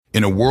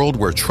In a world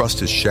where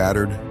trust is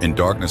shattered and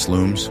darkness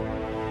looms,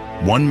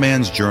 one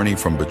man's journey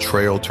from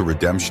betrayal to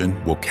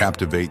redemption will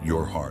captivate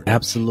your heart.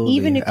 Absolutely.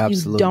 Even if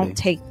you don't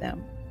take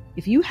them.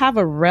 If you have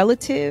a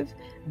relative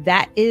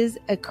that is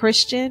a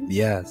Christian,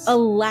 yes,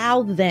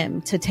 allow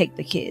them to take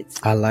the kids.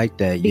 I like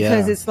that.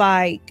 Because it's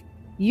like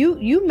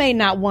you may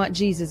not want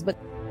Jesus, but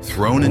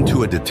thrown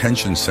into a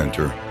detention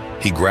center,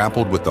 he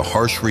grappled with the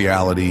harsh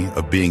reality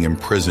of being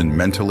imprisoned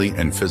mentally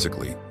and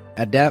physically.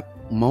 At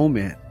that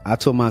moment, I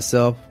told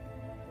myself,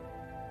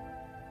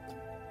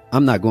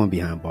 I'm not going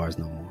behind bars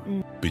no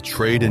more.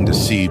 Betrayed and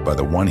deceived by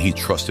the one he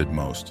trusted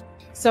most.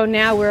 So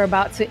now we're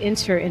about to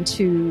enter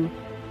into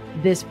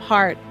this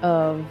part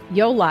of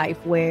your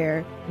life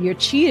where you're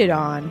cheated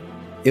on.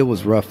 It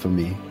was rough for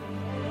me.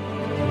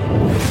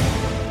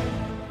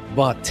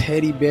 Bought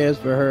teddy bears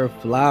for her,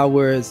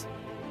 flowers,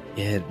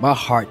 and my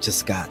heart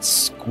just got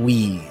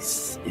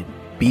squeezed and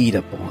beat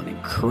up on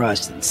and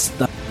crushed and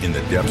stuck. In the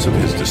depths of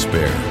his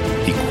despair,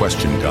 he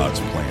questioned God's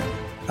plan.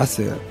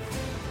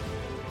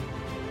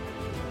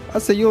 I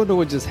said, you don't know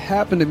what just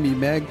happened to me,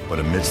 Meg. But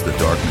amidst the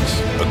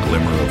darkness, a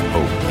glimmer of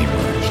hope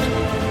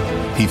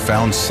emerged. He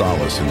found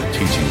solace in the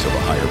teachings of a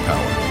higher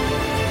power.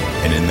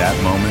 And in that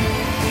moment,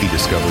 he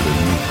discovered a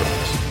new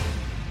purpose.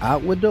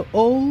 Out with the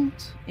old,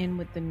 in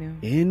with the new.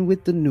 In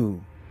with the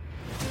new.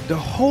 The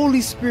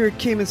Holy Spirit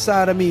came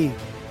inside of me.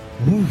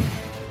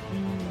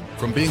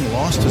 From being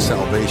lost to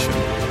salvation,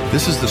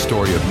 this is the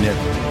story of Nick.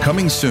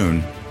 Coming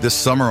soon, this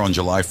summer on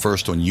July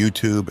 1st on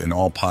YouTube and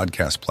all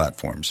podcast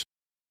platforms.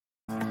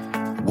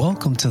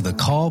 Welcome to the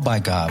Call by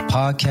God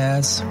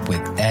podcast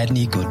with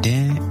Adney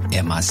Godin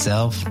and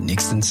myself,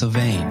 Nixon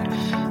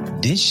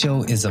Sylvain. This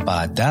show is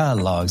about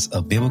dialogues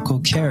of biblical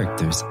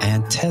characters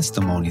and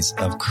testimonies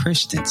of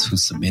Christians who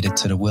submitted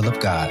to the will of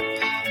God.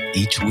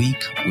 Each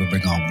week, we'll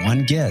bring on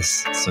one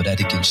guest so that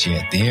they can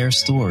share their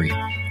story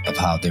of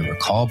how they were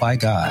called by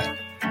God.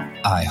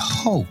 I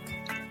hope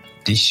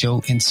this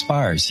show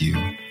inspires you.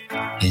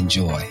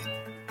 Enjoy.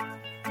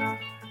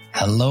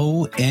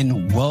 Hello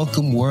and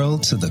welcome,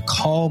 world, to the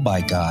Call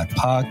by God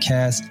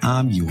podcast.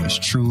 I'm yours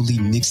truly,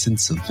 Nixon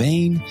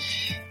Sylvain,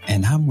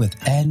 and I'm with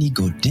Adney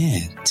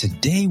Godin.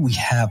 Today we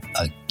have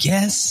a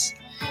guest,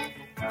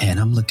 and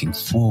I'm looking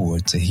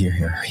forward to hear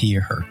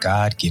her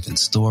God-given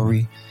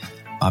story.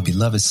 My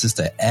beloved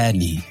sister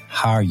Adney,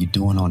 how are you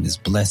doing on this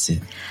blessed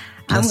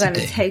I'm going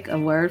day? to take a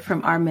word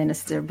from our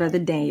minister, Brother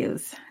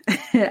Daniels.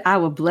 I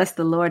will bless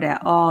the Lord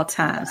at all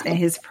times, and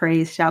his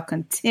praise shall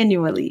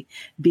continually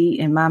be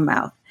in my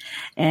mouth.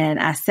 And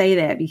I say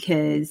that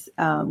because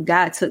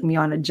God took me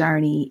on a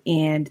journey,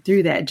 and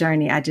through that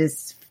journey, I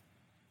just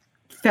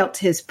felt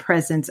his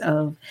presence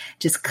of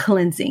just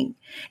cleansing.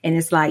 And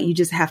it's like, you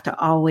just have to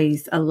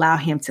always allow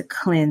him to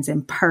cleanse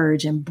and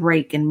purge and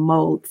break and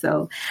mold.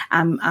 So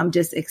I'm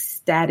just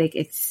ecstatic,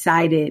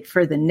 excited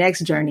for the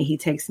next journey he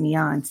takes me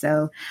on.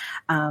 So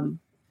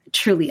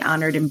truly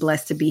honored and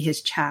blessed to be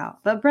his child.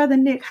 But Brother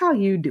Nick, how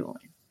you doing?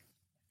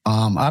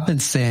 I've been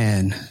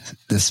saying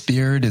the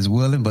spirit is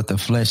willing, but the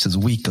flesh is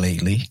weak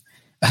lately.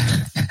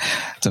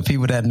 To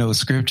people that know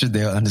scripture,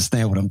 they'll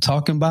understand what I'm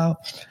talking about.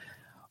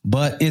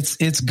 But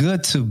it's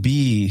good to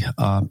be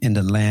in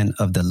the land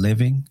of the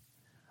living.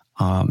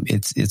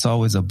 It's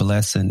always a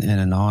blessing and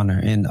an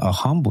honor and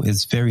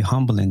it's very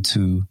humbling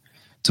to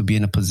be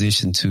in a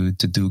position to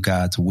do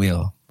God's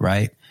will,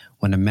 right?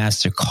 When the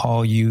master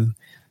call you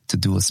to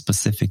do a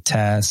specific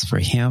task for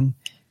him,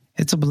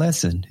 it's a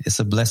blessing. It's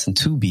a blessing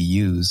to be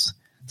used.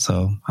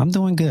 So I'm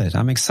doing good.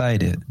 I'm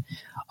excited.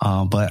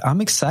 But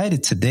I'm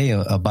excited today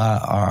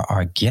about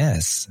our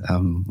guests.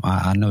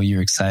 I know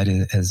you're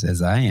excited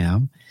as I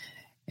am.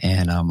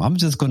 And I'm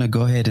just going to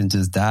go ahead and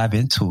just dive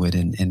into it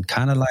and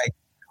kind of like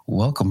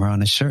welcome her on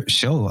the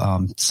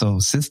show. So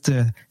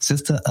Sister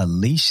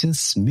Alicia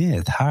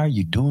Smith, how are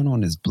you doing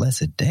on this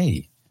blessed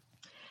day?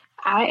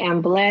 I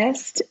am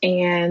blessed,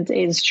 and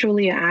it's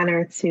truly an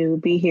honor to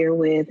be here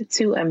with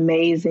two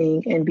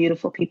amazing and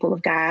beautiful people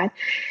of God.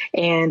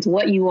 And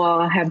what you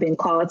all have been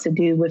called to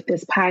do with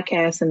this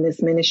podcast and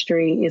this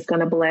ministry is going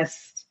to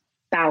bless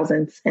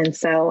thousands,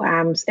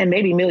 and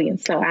maybe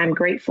millions. So I'm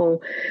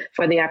grateful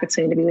for the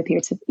opportunity to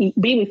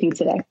be with you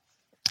today.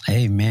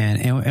 Amen.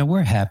 And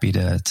we're happy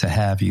to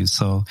have you.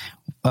 So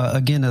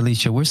again,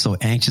 Alicia, we're so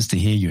anxious to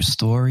hear your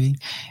story.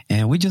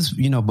 And we just,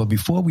 but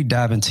before we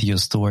dive into your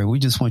story, we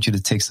just want you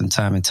to take some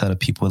time and tell the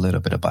people a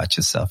little bit about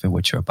yourself and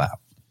what you're about.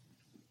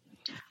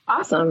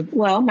 Awesome.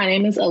 Well, my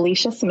name is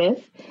Alicia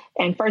Smith.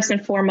 And first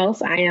and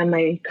foremost, I am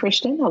a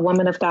Christian, a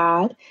woman of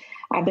God.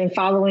 I've been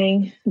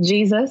following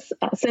Jesus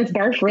since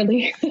birth,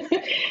 really.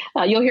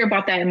 You'll hear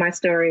about that in my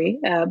story.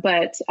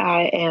 But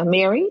I am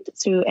married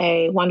to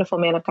a wonderful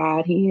man of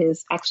God. He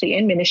is actually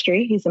in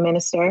ministry. He's a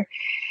minister,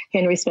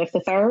 Henry Smith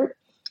III.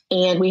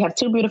 And we have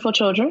two beautiful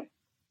children,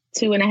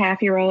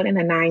 2.5-year-old and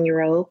a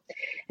 9-year-old.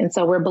 And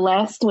so we're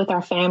blessed with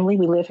our family.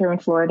 We live here in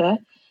Florida,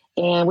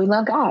 and we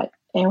love God.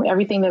 And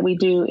everything that we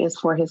do is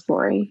for his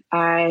glory.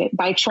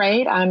 By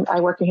trade,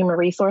 I work in human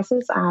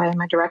resources. I'm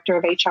a director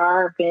of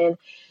HR. I've been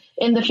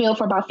in the field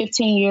for about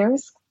 15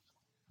 years.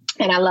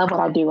 And I love what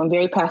I do. I'm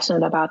very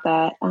passionate about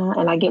that.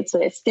 And I get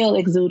to still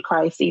exude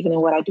Christ even in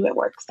what I do at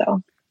work.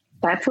 So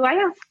that's who I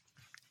am.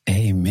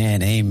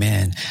 Amen.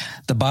 Amen.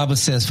 The Bible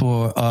says,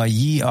 for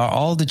ye are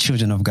all the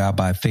children of God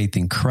by faith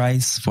in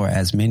Christ. For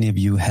as many of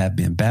you have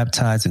been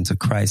baptized into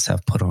Christ,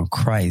 have put on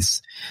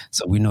Christ.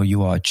 So we know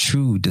you are a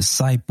true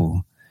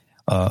disciple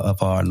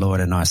of our Lord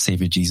and our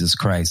Savior, Jesus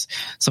Christ.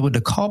 So with the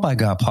Call by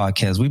God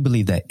podcast, we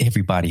believe that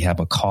everybody have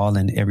a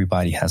calling.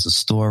 Everybody has a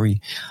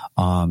story.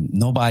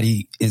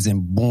 Nobody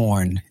isn't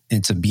born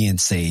into being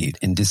saved.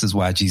 And this is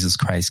why Jesus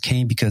Christ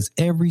came, because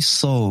every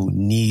soul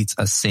needs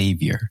a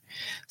savior.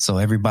 So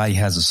everybody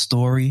has a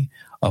story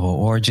of an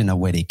origin of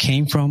where they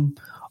came from,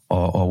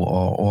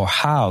 or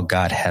how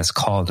God has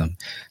called them.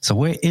 So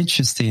we're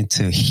interested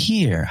to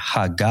hear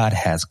how God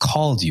has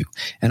called you.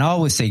 And I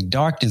always say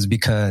darkness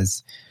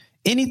because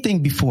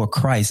anything before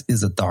Christ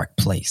is a dark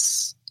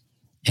place.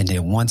 And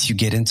then once you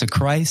get into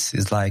Christ,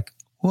 it's like,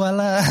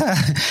 voila,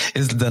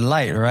 it's the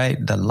light,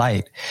 right? The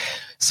light.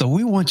 So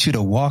we want you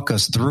to walk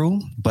us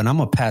through, but I'm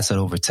going to pass it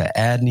over to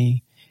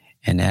Adney.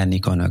 And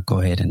Adney going to go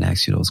ahead and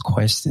ask you those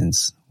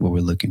questions what we're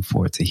looking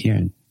forward to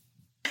hearing.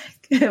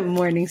 Good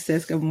morning,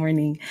 sis. Good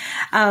morning.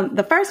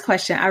 The first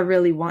question I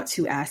really want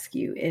to ask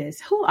you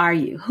is, who are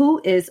you? Who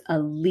is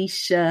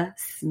Alicia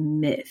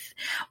Smith?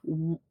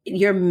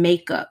 Your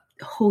makeup,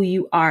 who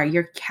you are,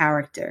 your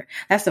character.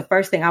 That's the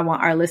first thing I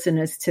want our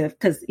listeners to,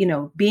 because, you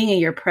know, being in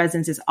your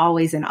presence is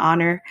always an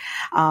honor.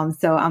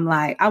 So I'm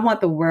like, I want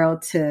the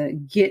world to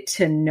get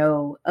to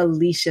know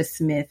Alicia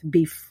Smith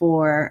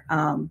before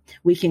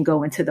we can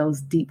go into those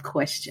deep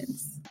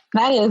questions.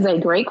 That is a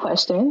great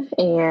question.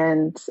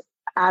 And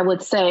I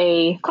would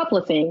say a couple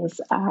of things.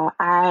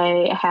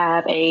 I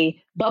have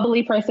a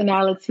bubbly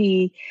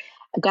personality.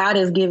 God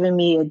has given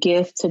me a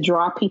gift to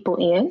draw people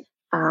in.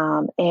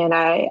 And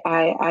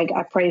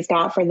I praise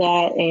God for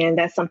that. And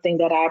that's something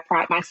that I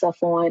pride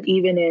myself on,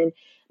 even in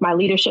my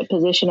leadership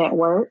position at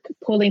work,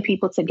 pulling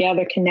people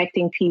together,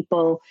 connecting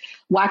people,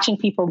 watching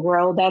people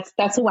grow.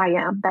 That's who I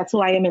am. That's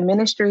who I am in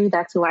ministry.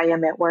 That's who I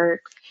am at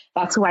work.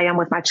 That's who I am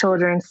with my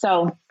children.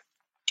 So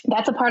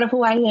that's a part of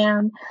who I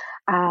am.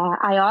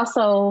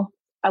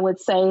 I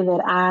would say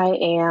that I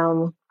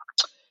am,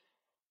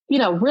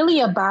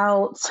 really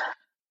about,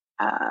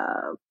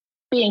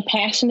 being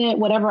passionate.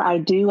 Whatever I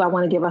do, I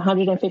want to give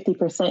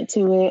 150%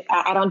 to it.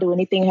 I don't do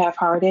anything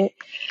half-hearted.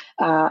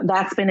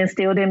 That's been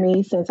instilled in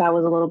me since I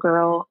was a little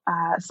girl.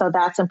 So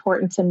that's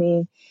important to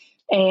me.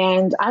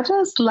 And I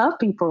just love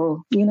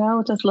people,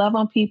 just love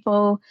on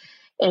people.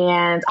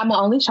 And I'm an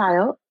only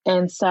child.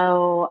 And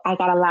so I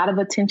got a lot of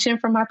attention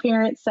from my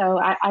parents. So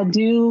I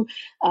do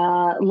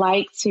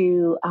like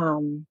to,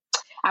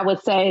 I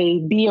would say,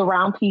 be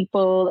around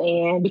people,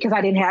 and because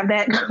I didn't have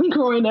that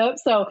growing up.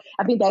 So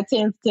I think that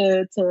tends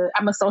to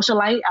I'm a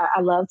socialite. I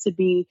love to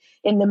be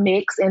in the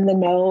mix, in the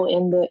know,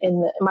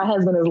 my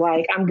husband is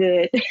like, I'm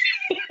good,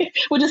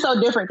 which is so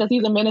different because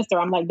he's a minister.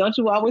 I'm like, don't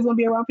you always want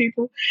to be around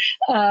people?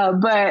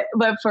 But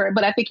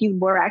I think he's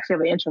more actually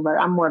of an introvert.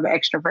 I'm more of an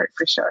extrovert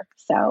for sure.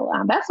 So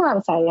that's what I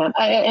would say I am.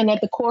 And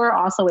at the core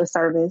also is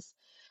service.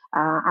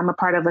 I'm a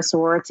part of a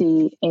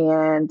sorority,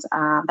 and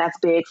that's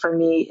big for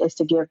me, is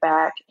to give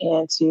back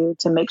and to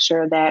make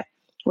sure that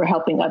we're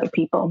helping other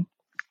people.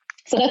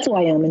 So that's who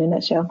I am in a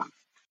nutshell.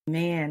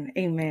 Man,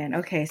 amen.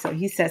 Okay, so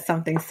you said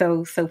something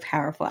so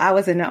powerful. I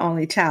wasn't the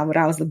only child, but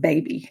I was the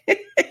baby.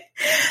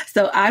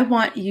 So I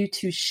want you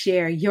to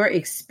share your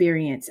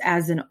experience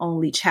as an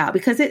only child,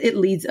 because it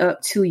leads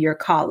up to your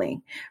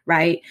calling,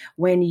 right?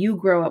 When you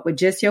grow up with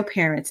just your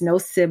parents, no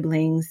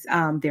siblings,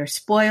 they're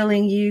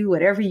spoiling you,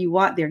 whatever you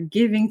want, they're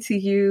giving to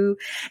you.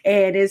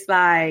 And it's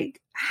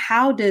like,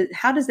 how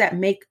does that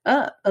make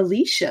up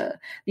Alicia?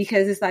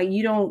 Because it's like,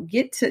 you don't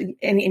get to,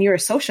 and you're a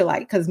socialite,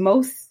 because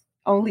most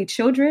only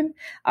children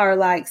are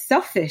like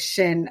selfish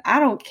and I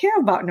don't care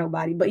about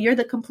nobody, but you're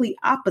the complete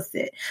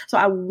opposite. So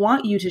I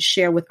want you to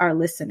share with our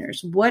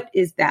listeners, what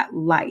is that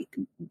like?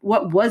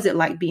 What was it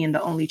like being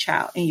the only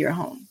child in your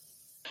home?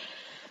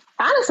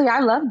 Honestly, I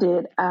loved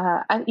it.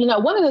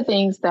 One of the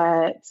things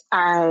that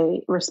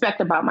I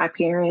respect about my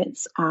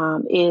parents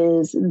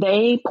is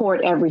they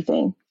poured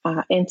everything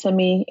into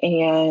me.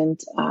 And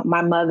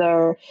my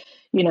mother,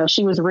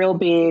 she was real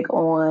big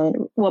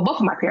on, both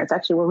of my parents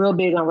actually were real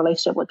big on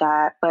relationship with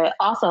God, but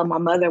also my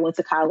mother went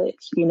to college,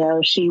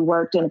 she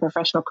worked in a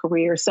professional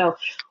career. So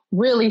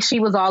really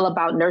she was all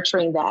about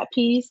nurturing that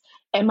piece.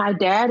 And my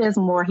dad is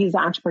more, he's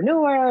an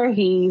entrepreneur,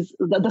 he's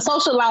the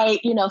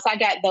socialite, so I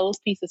got those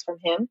pieces from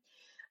him.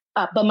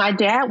 But my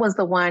dad was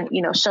the one,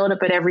 showed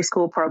up at every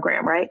school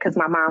program, right? Because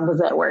my mom was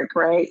at work,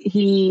 right?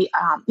 He,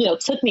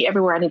 took me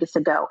everywhere I needed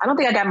to go. I don't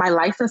think I got my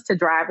license to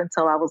drive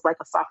until I was like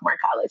a sophomore in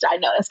college. I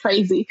know that's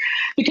crazy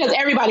because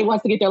everybody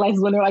wants to get their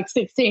license when they're like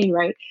 16,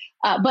 right?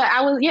 But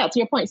I was, to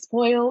your point,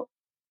 spoiled.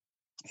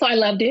 So I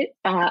loved it.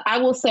 I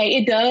will say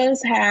it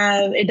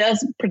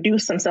does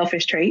produce some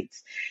selfish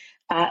traits.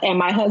 And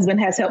my husband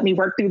has helped me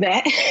work through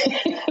that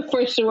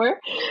for sure.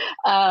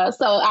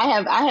 So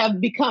I have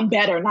become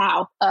better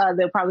now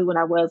than probably when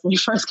we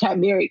first got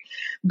married.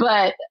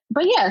 But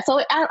yeah,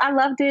 so I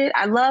loved it.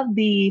 I love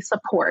the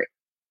support.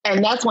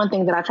 And that's one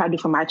thing that I try to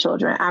do for my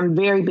children. I'm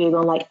very big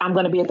on like, I'm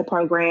going to be at the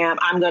program.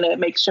 I'm going to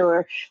make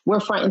sure we're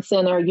front and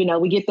center. You know,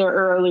 we get there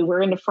early.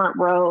 We're in the front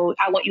row.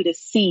 I want you to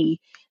see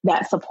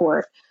that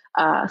support.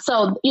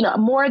 So, you know,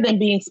 more than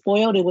being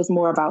spoiled, it was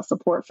more about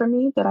support for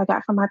me that I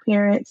got from my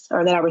parents,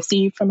 or that I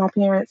received from my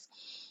parents.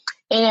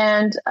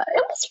 And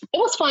it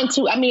was fun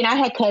too. I mean, I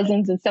had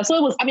cousins and stuff. So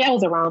it was, I mean, I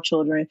was around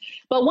children.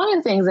 But one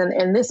of the things,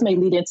 and this may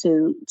lead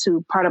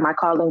into part of my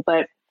calling,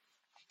 but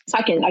so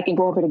I can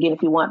go over it again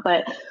if you want.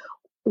 But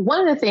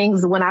one of the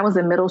things when I was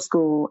in middle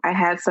school, I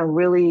had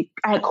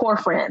I had core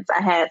friends.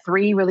 I had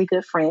 3 really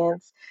good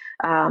friends.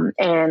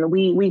 And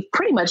we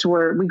pretty much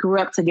we grew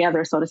up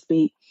together, so to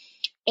speak.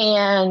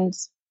 And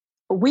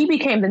we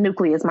became the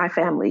nucleus, my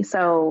family.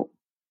 So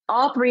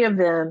all 3 of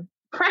them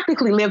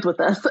practically lived with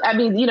us. I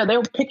mean, you know,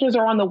 their pictures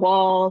are on the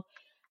wall.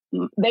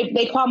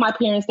 They call my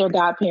parents their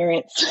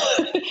godparents.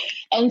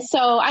 And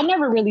so I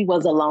never really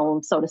was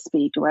alone, so to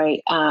speak,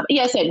 right?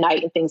 Yes, at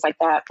night and things like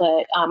that.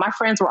 But my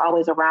friends were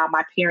always around.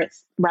 My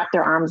parents wrapped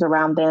their arms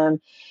around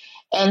them.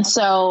 And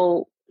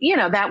so, you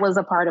know, that was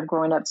a part of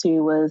growing up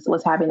too,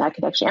 was having that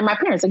connection. And my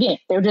parents, again,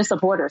 they're just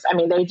supporters. I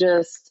mean,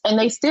 and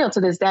they still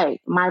to this day,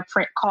 my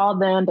friend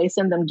called them, they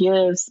send them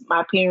gifts.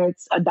 My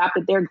parents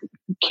adopted their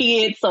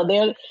kids. So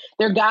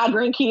they're God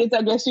grandkids,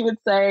 I guess you would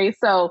say.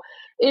 So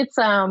it's,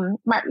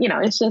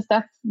 it's just,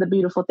 that's the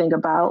beautiful thing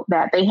about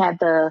that. They had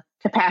the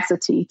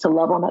capacity to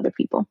love on other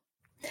people.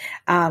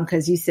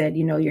 Because you said,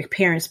 you know, your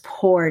parents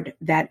poured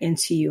that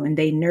into you and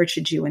they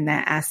nurtured you in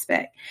that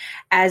aspect.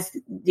 As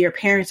your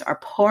parents are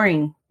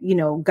pouring, you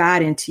know,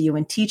 God into you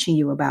and teaching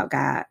you about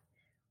God,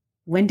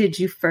 when did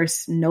you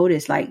first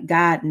notice like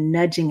God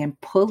nudging and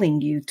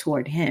pulling you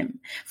toward him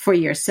for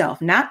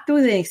yourself, not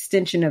through the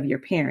extension of your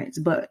parents,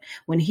 but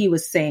when he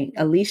was saying,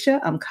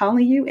 Alicia, I'm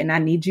calling you and I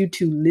need you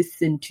to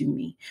listen to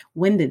me.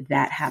 When did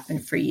that happen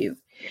for you?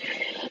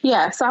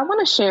 Yeah. So I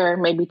want to share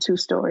maybe 2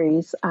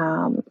 stories.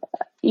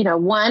 You know,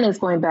 one is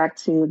going back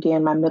to,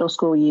 again, my middle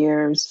school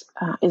years,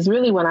 is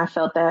really when I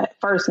felt that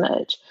first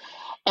nudge.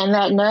 And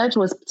that nudge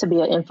was to be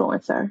an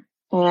influencer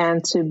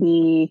and to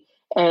be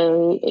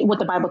what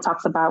the Bible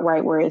talks about,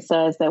 right, where it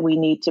says that we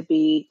need to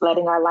be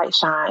letting our light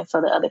shine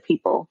so that other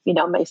people, you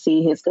know, may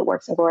see his good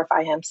works and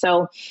glorify him.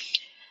 So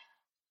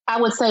I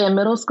would say in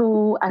middle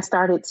school, I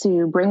started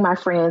to bring my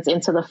friends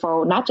into the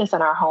fold, not just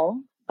in our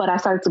home, but I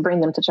started to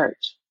bring them to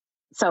church.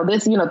 So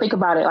this, you know, think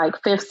about it, like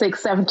 5th,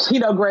 6th, 7th, you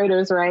know,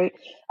 graders, right,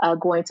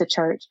 going to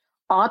church.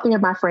 All 3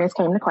 of my friends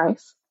came to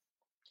Christ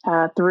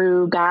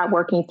through God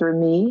working through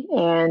me.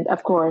 And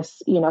of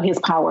course, you know, his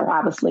power,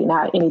 obviously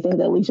not anything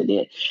that Alicia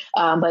did,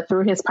 but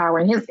through his power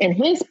and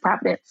his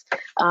providence.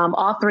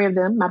 All 3 of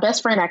them, my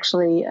best friend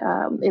actually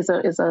is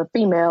a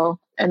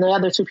female and the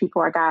other 2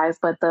 people are guys,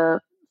 but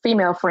the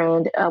female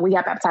friend, we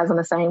got baptized on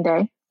the same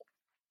day.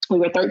 We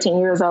were 13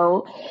 years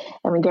old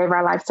and we gave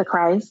our lives to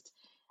Christ.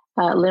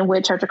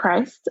 Linwood Church of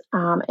Christ.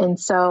 And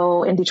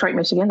so in Detroit,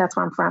 Michigan, that's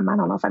where I'm from. I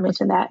don't know if I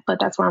mentioned that, but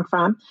that's where I'm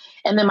from.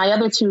 And then my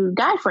other 2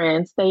 guy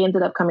friends, they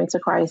ended up coming to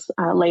Christ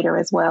later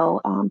as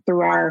well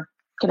through our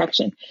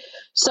connection.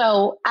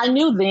 So I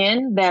knew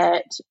then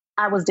that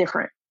I was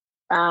different.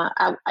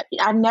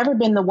 I've never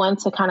been the one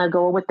to kind of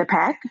go with the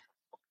pack.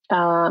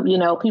 You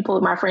know,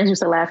 my friends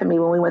used to laugh at me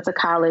when we went to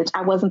college.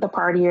 I wasn't the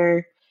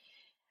partier.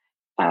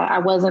 I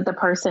wasn't the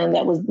person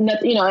that was,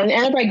 you know, and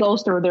everybody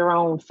goes through their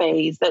own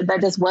phase.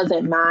 That just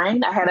wasn't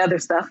mine. I had other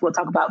stuff we'll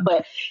talk about,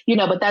 but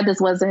that just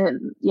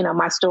wasn't, you know,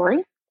 my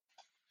story.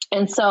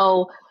 And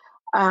so,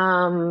 so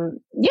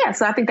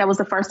I think that was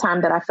the first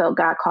time that I felt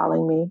God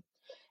calling me.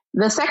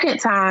 The second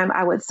time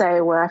I would say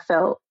where I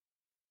felt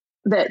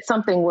that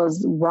something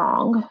was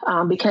wrong,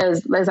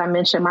 because as I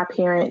mentioned, my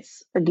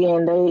parents,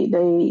 again,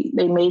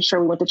 they made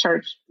sure we went to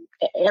church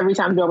every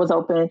time the door was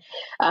open.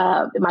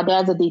 My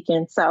dad's a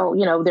deacon, so,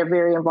 you know, they're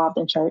very involved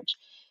in church.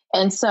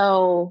 And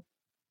so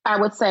I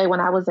would say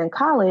when I was in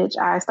college,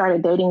 I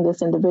started dating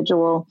this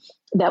individual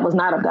that was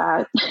not of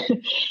God.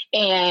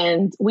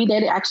 And we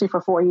dated actually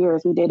for 4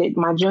 years. We dated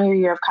my junior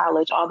year of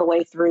college all the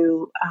way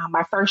through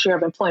my first year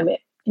of employment,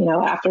 you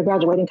know, after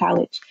graduating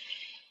college.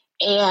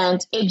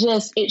 And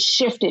it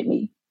shifted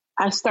me.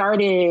 I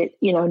started,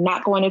 you know,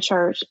 not going to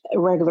church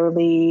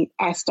regularly.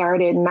 I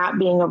started not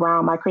being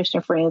around my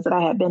Christian friends that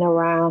I had been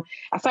around.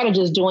 I started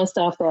just doing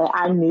stuff that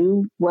I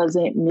knew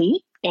wasn't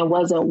me and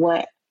wasn't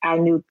what I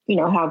knew, you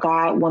know, how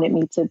God wanted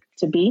me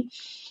to be.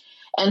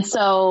 And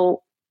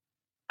so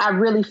I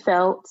really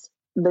felt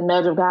the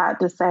nudge of God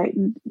to say,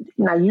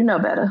 now, you know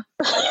better.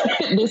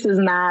 This is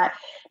not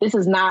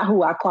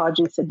who I called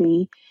you to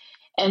be.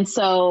 And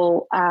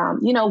so,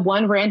 you know,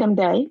 one random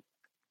day,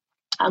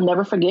 I'll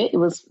never forget. It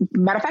was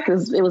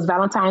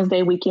Valentine's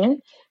Day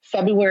weekend,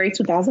 February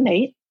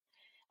 2008.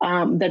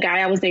 The guy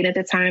I was dating at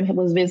the time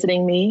was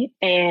visiting me.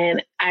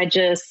 And I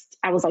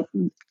was like,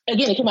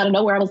 again, it came out of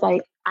nowhere. I was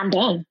like, I'm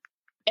done.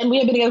 And we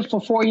had been together for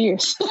 4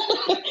 years.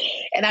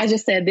 And I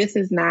just said, this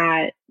is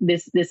not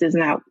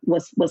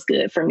what's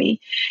good for me.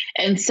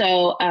 And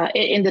so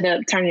it ended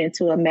up turning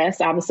into a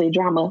mess, obviously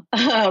drama. But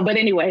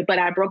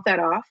I broke that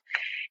off.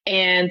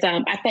 And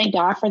I thank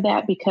God for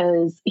that,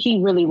 because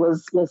he really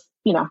was,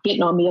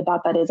 getting on me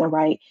about that isn't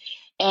right.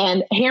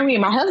 And Henry,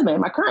 my husband,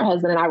 my current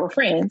husband, and I were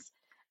friends.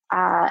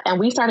 And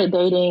we started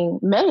dating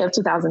May of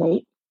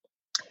 2008.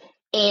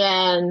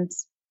 And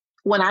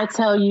when I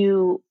tell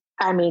you,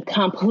 I mean,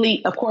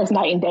 complete, of course,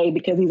 night and day,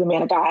 because he's a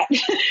man of God,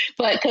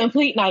 but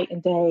complete night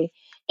and day.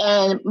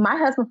 And my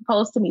husband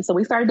proposed to me. So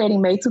we started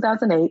dating May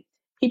 2008.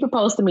 He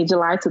proposed to me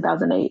July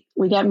 2008.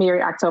 We got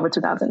married October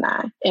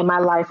 2009. And my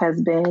life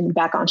has been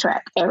back on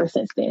track ever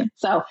since then.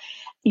 So,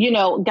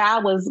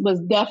 God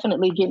was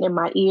definitely getting in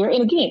my ear.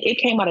 And again, it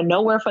came out of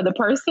nowhere for the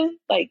person.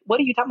 Like, what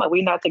are you talking about?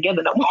 We're not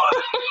together no more.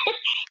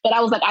 But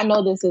I was like, I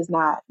know this is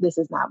not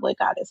what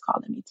God is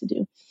calling me to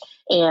do.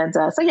 And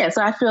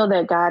so I feel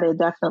that God had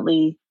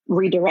definitely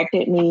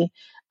redirected me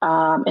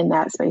in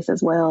that space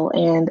as well.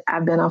 And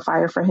I've been on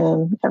fire for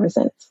him ever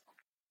since.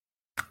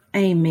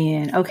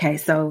 Amen. Okay.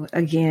 So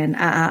again,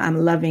 I'm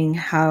loving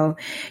how,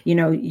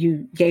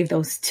 you gave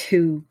those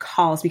two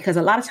calls, because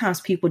a lot of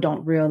times people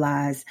don't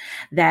realize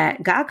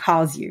that God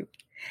calls you.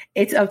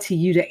 It's up to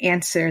you to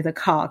answer the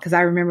call. Because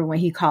I remember when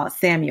he called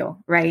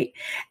Samuel, right?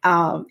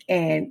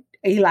 And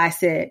Eli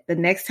said, the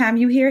next time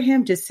you hear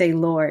him, just say,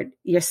 Lord,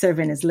 your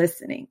servant is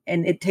listening.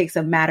 And it takes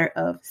a matter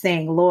of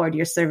saying, Lord,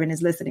 your servant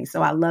is listening.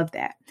 So I love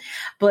that.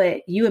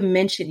 But you had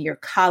mentioned your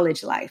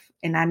college life,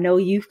 and I know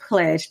you've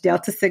pledged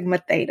Delta Sigma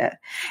Theta.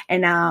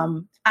 And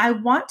I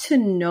want to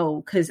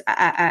know, because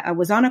I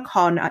was on a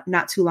call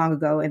not too long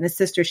ago, and the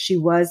sister, she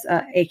was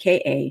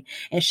AKA,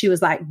 and she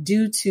was like,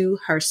 due to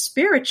her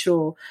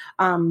spiritual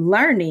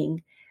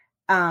learning,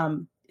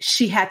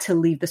 she had to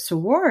leave the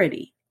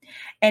sorority.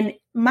 And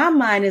my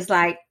mind is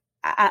like,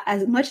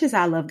 as much as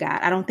I love God,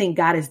 I don't think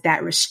God is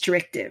that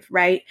restrictive,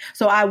 right?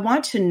 So I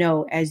want to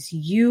know, as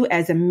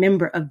a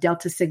member of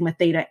Delta Sigma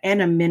Theta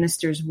and a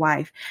minister's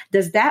wife,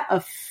 does that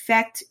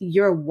affect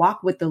your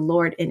walk with the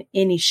Lord in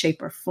any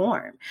shape or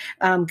form?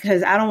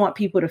 Because I don't want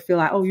people to feel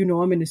like, oh,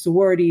 I'm in a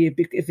sorority.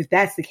 If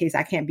that's the case,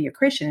 I can't be a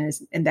Christian.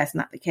 And that's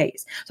not the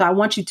case. So I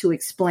want you to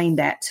explain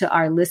that to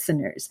our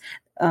listeners,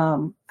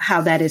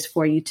 how that is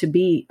for you to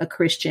be a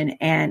Christian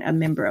and a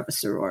member of a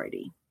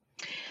sorority.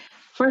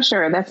 For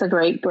sure. That's a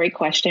great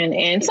question.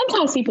 And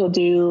sometimes people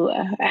do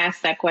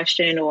ask that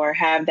question or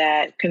have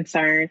that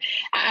concern.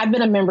 I've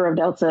been a member of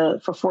Delta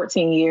for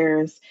 14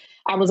 years.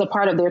 I was a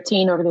part of their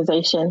teen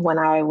organization when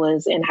I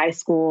was in high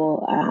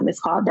school. It's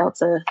called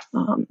Delta.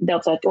 Well,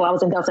 I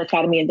was in Delta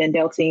Academy and then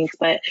Delta Teens.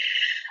 But,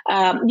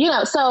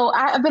 so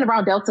I've been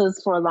around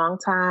Deltas for a long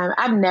time.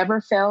 I've never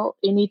felt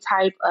any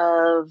type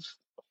of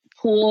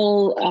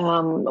pull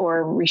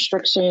or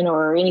restriction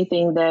or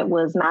anything that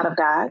was not of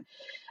God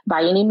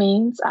by any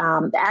means.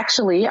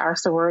 Actually, our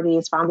sorority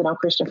is founded on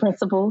Christian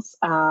principles.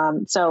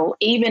 So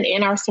even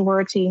in our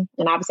sorority,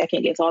 and obviously I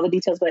can't get into all the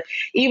details, but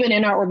even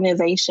in our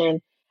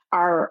organization,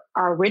 our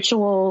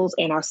rituals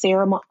and our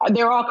ceremony,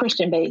 they're all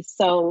Christian based.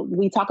 So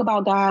we talk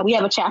about God. We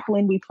have a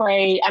chaplain. We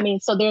pray.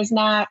 So there's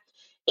not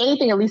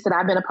anything, at least that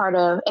I've been a part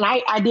of. And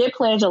I did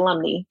pledge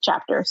alumni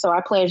chapter. So I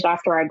pledged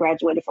after I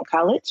graduated from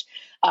college.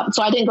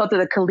 So I didn't go through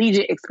the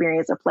collegiate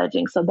experience of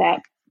pledging. So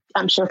that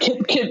I'm sure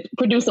could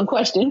produce some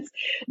questions.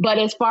 But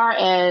as far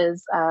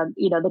as,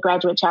 the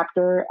graduate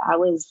chapter,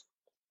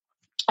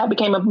 I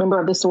became a member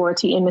of the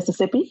sorority in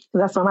Mississippi.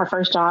 That's where my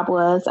first job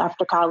was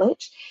after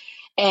college.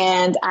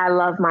 And I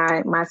love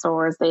my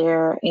sorors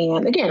there.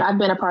 And again, I've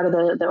been a part of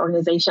the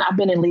organization. I've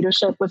been in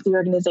leadership with the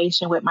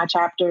organization with my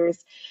chapters.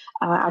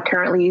 I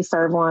currently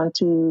serve on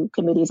 2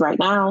 committees right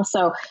now.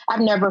 So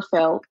I've never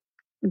felt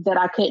that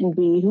I couldn't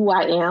be who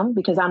I am,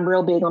 because I'm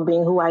real big on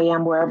being who I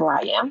am wherever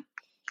I am.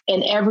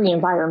 In every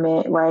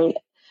environment, right?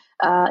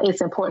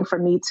 It's important for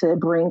me to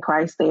bring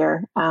Christ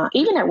there.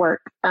 Even at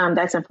work,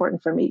 that's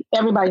important for me.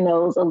 Everybody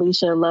knows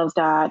Alicia loves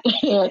God.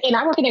 And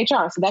I work in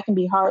HR, so that can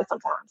be hard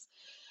sometimes.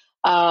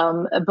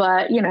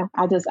 But,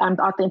 I'm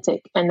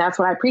authentic. And that's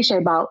what I appreciate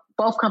about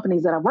both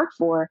companies that I work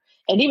for.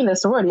 And even the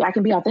sorority, I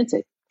can be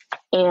authentic.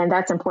 And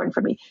that's important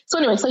for me. So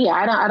anyway,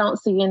 I don't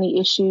see any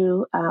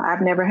issue.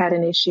 I've never had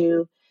an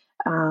issue.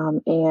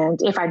 And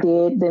if I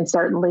did, then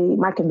certainly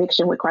my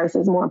conviction with Christ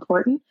is more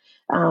important.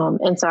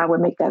 And so I would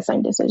make that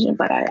same decision,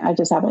 but I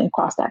just haven't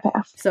crossed that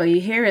path. So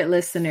you hear it,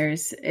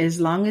 listeners, as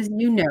long as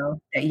you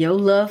know that your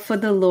love for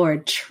the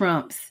Lord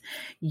trumps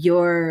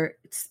your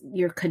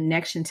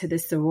connection to the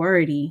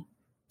sorority,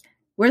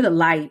 we're the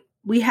light.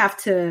 We have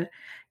to,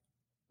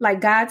 like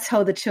God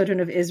told the children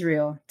of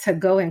Israel to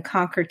go and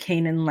conquer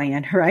Canaan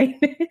land, right?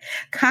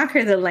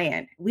 Conquer the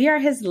land. We are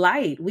his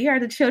light. We are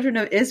the children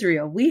of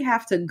Israel. We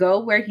have to go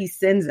where he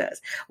sends us,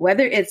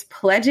 whether it's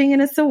pledging in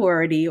a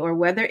sorority or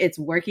whether it's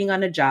working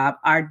on a job.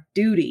 Our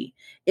duty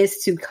is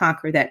to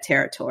conquer that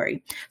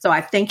territory. So I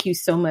thank you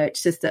so much,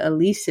 Sister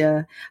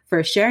Alicia,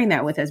 for sharing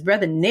that with us.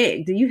 Brother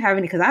Nick, do you have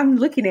any? Because I'm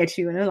looking at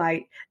you and I'm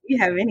like, do you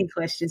have any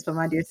questions for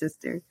my dear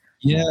sister?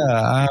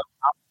 Yeah,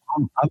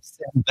 I'm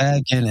sitting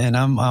back and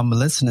I'm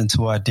listening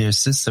to our dear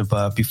sister.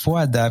 But before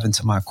I dive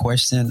into my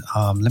question,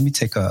 let me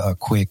take a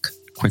quick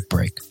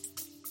break.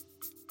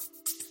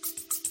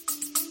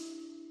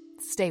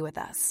 Stay with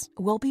us.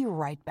 We'll be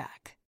right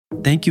back.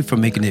 Thank you for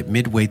making it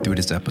midway through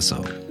this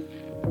episode.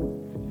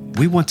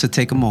 We want to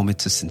take a moment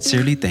to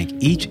sincerely thank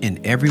each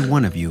and every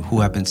one of you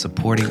who have been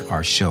supporting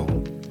our show.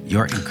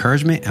 Your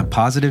encouragement and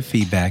positive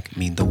feedback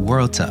mean the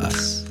world to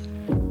us.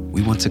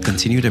 We want to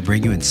continue to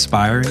bring you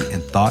inspiring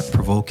and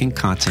thought-provoking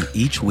content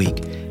each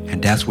week,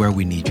 and that's where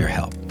we need your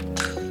help.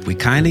 We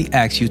kindly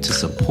ask you to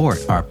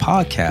support our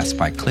podcast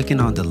by clicking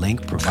on the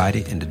link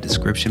provided in the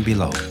description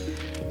below.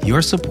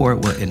 Your support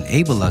will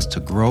enable us to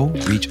grow,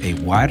 reach a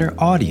wider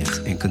audience,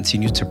 and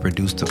continue to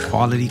produce the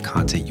quality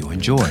content you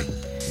enjoy.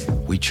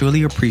 We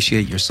truly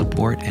appreciate your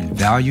support and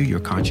value your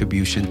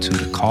contribution to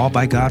the Called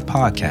by God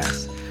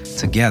podcast.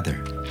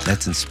 Together,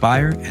 let's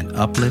inspire and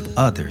uplift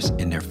others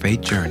in their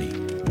faith journey.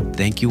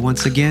 Thank you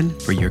once again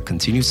for your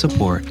continued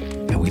support,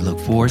 and we look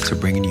forward to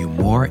bringing you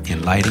more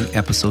enlightening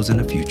episodes in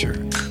the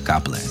future.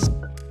 God bless.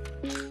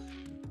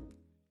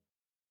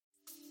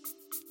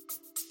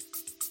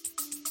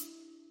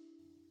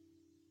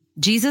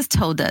 Jesus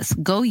told us,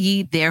 "Go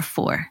ye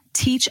therefore,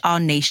 teach all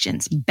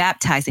nations,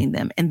 baptizing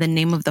them in the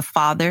name of the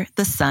Father,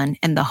 the Son,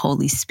 and the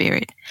Holy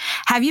Spirit."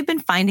 Have you been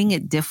finding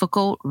it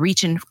difficult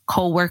reaching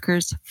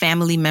coworkers,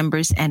 family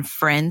members, and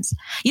friends?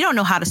 You don't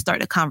know how to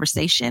start a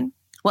conversation?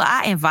 Well,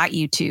 I invite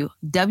you to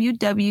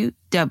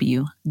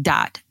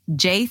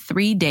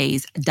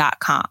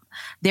www.j3days.com.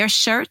 Their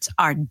shirts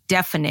are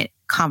definite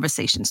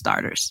conversation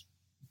starters.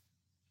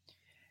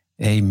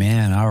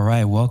 Amen. All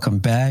right. Welcome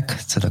back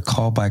to the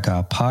Called by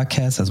God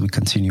podcast as we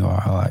continue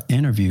our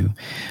interview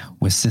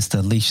with Sister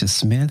Alicia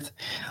Smith.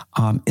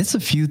 It's a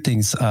few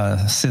things,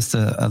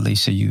 Sister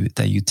Alicia,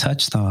 that you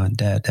touched on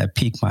that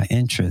piqued my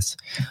interest.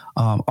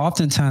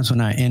 Oftentimes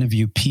when I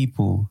interview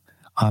people,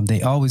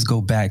 they always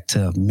go back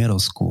to middle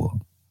school.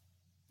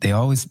 They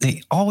always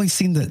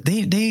seem to,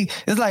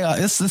 it's like,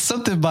 it's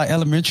something about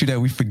elementary that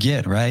we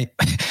forget, right?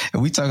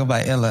 And we talk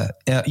about,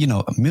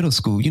 middle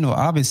school,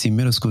 obviously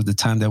middle school is the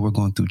time that we're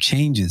going through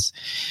changes.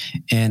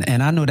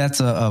 And I know that's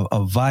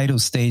a vital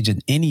stage in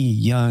any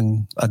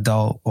young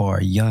adult or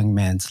young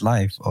man's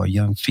life or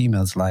young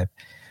female's life.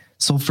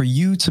 So for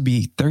you to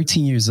be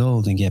 13 years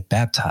old and get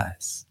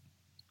baptized,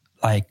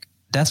 like,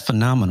 that's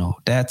phenomenal.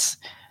 That's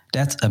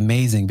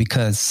amazing,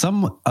 because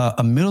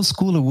a middle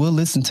schooler will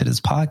listen to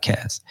this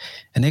podcast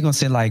and they're going to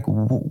say, like,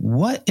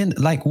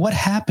 what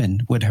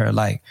happened with her?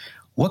 Like,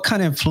 what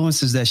kind of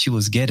influences that she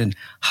was getting?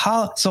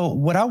 So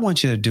what I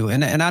want you to do,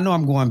 and I know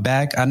I'm going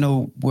back, I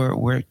know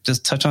we're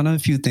just touch on a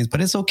few things, but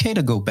it's okay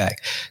to go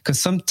back, because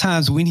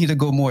sometimes we need to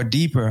go more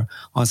deeper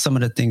on some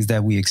of the things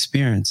that we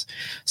experience.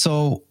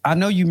 So I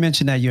know you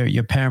mentioned that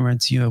your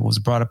parents, was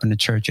brought up in the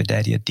church, your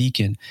daddy a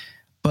deacon.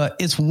 But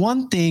it's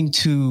one thing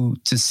to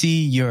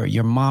see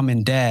your mom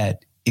and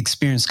dad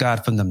experience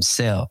God for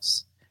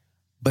themselves.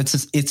 But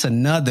it's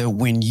another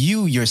when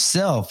you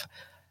yourself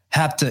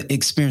have to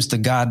experience the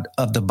God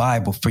of the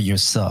Bible for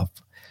yourself.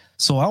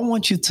 So I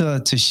want you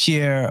to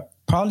share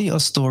probably a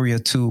story or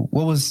two.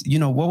 What was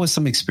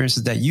some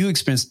experiences that you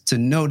experienced to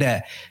know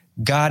that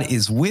God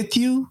is with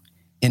you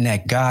and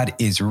that God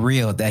is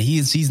real, that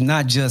he's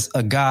not just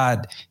a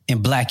God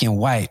in black and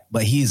white,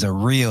 but he's a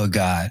real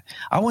God.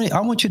 I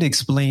want you to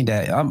explain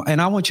that.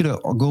 And I want you to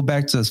go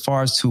back to as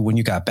far as to when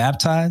you got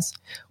baptized,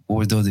 what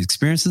were those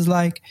experiences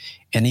like?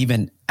 And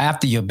even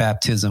after your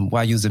baptism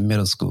while you was in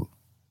middle school.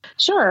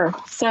 Sure.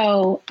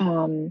 So,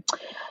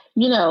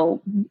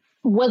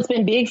 what's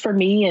been big for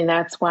me, and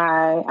that's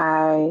why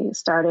I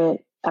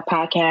started a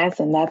podcast,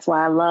 and that's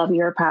why I love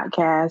your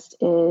podcast,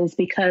 is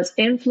because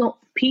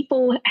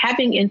people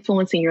having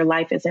influence in your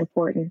life is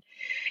important.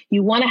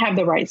 You want to have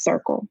the right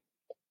circle.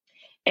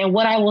 And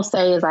what I will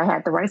say is I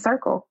had the right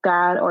circle.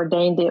 God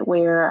ordained it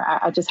where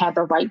I just had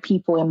the right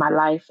people in my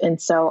life. And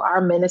so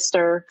our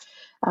minister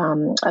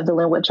of the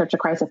Linwood Church of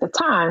Christ at the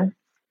time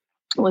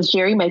was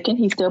Jerry Macon.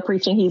 He's still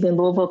preaching. He's in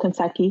Louisville,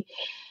 Kentucky.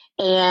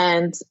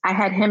 And I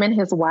had him and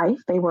his wife.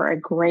 They were a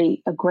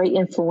great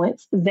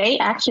influence. They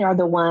actually are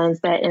the ones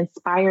that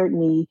inspired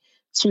me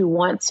to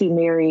want to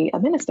marry a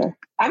minister.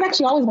 I've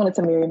actually always wanted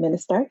to marry a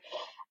minister.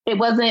 It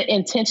wasn't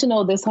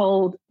intentional, this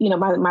whole,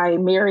 my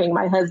marrying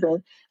my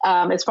husband,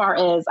 as far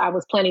as I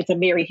was planning to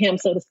marry him,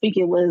 so to speak.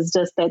 It was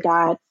just that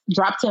God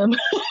dropped him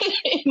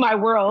in my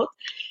world,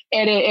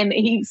 and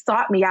he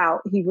sought me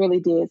out. He really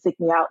did seek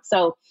me out.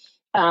 So,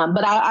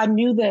 but I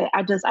knew that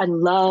I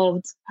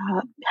loved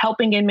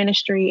helping in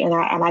ministry, and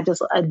I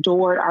just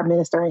adored our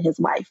minister and his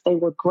wife. They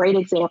were great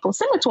examples,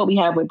 similar to what we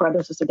have with Brother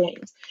and Sister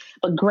Daniels,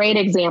 but great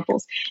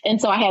examples. And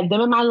so I had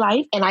them in my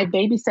life, and I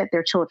babysat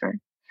their children.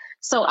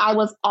 So I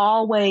was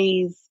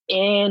always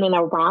in and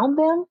around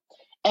them.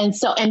 And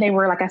they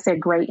were, like I said,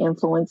 great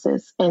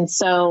influences. And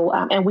so,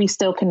 and we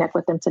still connect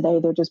with them today.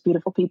 They're just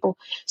beautiful people.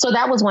 So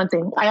that was one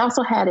thing. I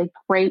also had a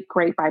great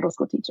Bible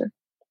school teacher.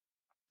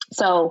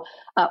 So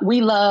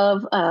we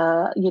love,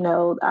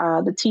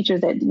 the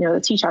teachers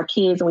that, teach our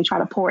kids, and we try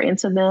to pour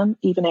into them,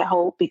 even at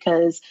Hope,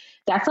 because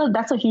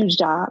that's a huge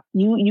job.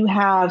 You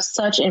have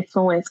such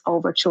influence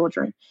over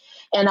children.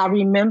 And I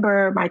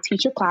remember my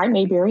teacher, Clyde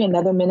Mayberry,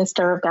 another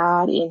minister of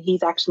God, and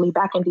he's actually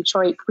back in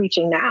Detroit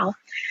preaching now.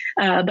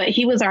 But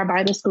he was our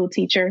Bible school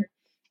teacher.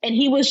 And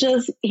he was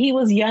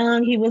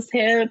young, he was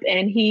hip,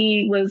 and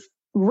he was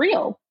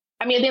real.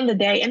 I mean, at the end of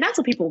the day, and that's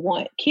what people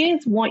want.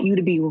 Kids want you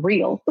to be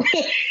real.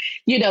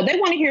 They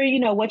want to hear,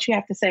 what you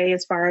have to say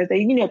as far as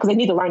because they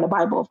need to learn the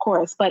Bible, of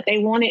course, but they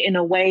want it in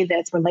a way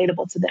that's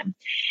relatable to them.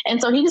 And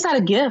so he just had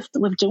a gift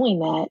with doing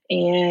that.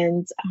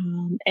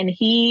 And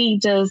he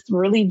just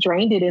really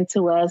drained it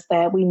into us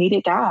that we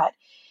needed God.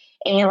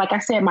 And like I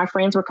said, my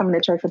friends were coming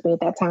to church with me at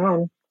that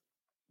time.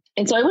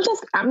 And so it was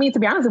just, to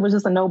be honest, it was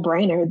just a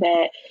no-brainer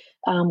that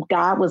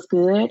God was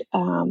good.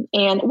 And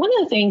one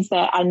of the things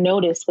that I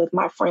noticed with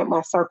my friend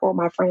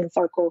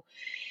circle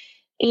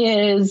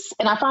is,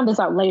 and I found this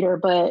out later,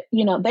 but,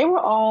 they were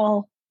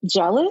all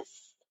jealous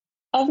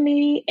of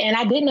me. And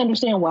I didn't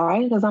understand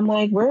why, because I'm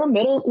like, we're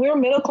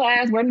middle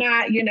class. We're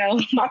not,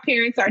 my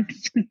parents are,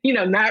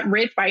 not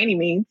rich by any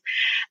means.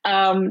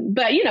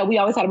 But, we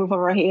always had a roof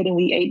over our head and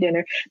we ate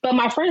dinner. But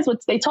my friends,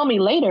 they told me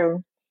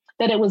later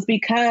that it was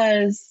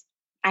because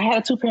I had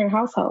a 2-parent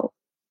household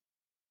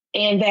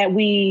and that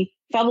we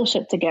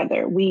fellowship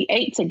together. We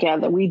ate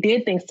together. We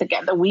did things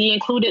together. We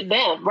included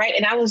them. Right.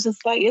 And I was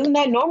just like, isn't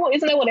that normal?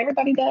 Isn't that what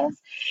everybody does?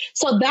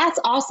 So that's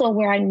also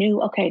where I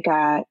knew, okay,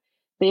 God,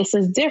 this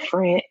is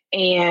different.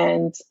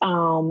 And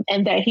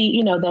that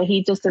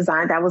he just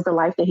designed, that was the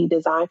life that he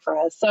designed for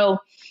us. So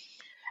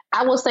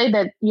I will say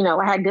that,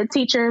 I had good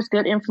teachers,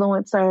 good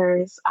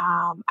influencers.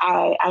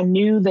 I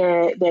knew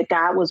that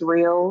God was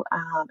real,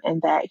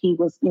 and that he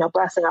was,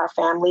 blessing our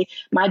family.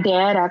 My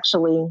dad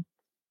actually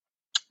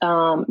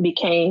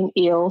became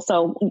ill.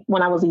 So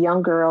when I was a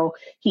young girl,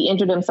 he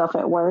injured himself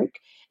at work.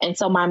 And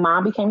so my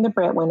mom became the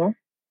breadwinner.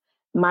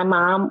 My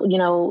mom,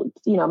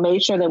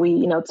 made sure that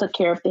we, took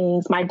care of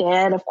things. My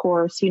dad, of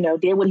course,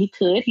 did what he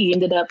could. He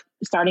ended up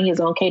starting his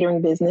own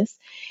catering business.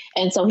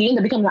 And so he ended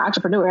up becoming an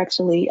entrepreneur,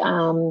 actually.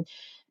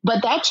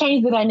 But that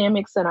changed the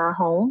dynamics in our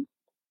home.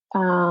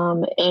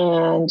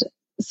 And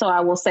so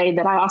I will say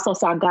that I also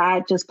saw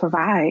God just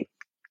provide.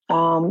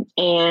 And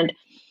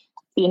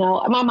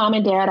my mom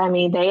and dad,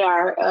 they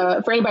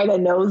are, for anybody that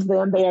knows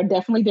them, they are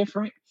definitely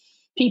different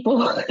people.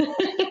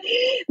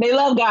 They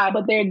love God,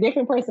 but they're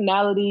different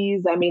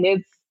personalities.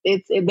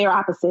 They're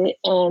opposite.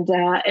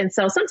 And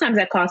so sometimes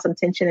that caused some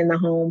tension in the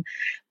home,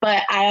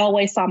 but I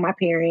always saw my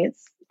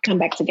parents come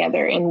back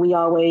together, and we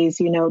always,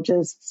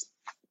 just,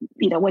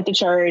 went to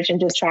church and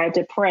just tried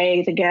to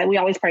pray together. We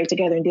always prayed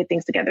together and did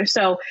things together.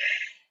 So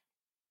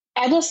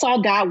I just saw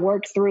God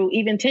work through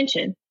even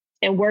tension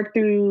and work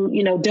through,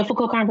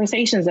 difficult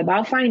conversations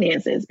about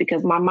finances,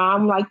 because my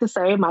mom liked to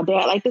save, my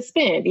dad liked to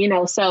spend,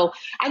 so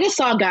I just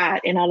saw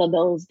God in all of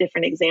those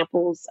different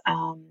examples.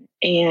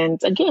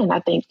 And again, I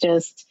think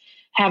just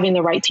having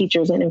the right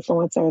teachers and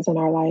influencers in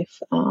our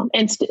life.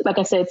 And like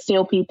I said,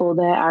 still people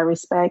that I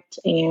respect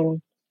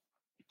and,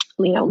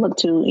 look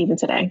to even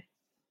today.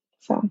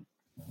 So.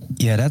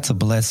 Yeah, that's a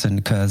blessing,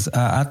 because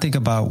I think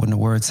about when the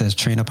word says,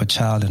 train up a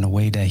child in the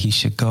way that he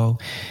should go,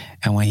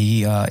 and when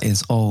he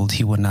is old,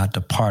 he will not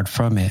depart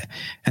from it.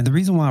 And the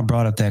reason why I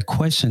brought up that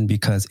question,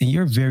 because in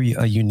your very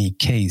unique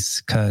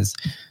case, because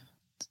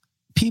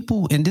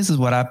people, and this is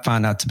what I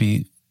find out to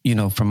be,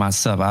 for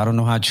myself, I don't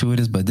know how true it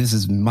is, but this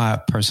is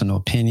my personal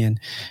opinion.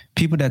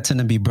 People that tend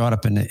to be brought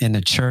up in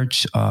the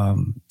church,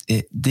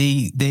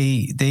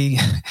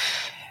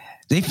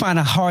 they find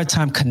a hard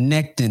time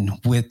connecting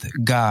with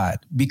God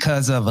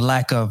because of a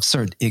lack of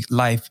certain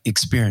life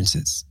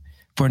experiences.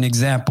 For an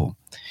example,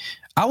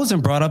 I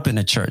wasn't brought up in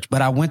a church,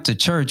 but I went to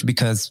church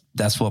because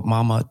that's what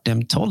mama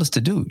them told us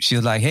to do. She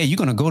was like, hey, you're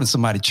going to go to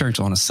somebody's church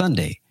on a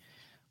Sunday.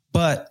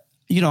 But,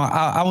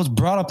 I was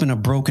brought up in a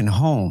broken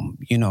home.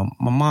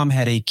 My mom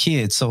had 8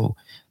 kids, so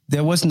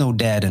there was no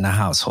dad in the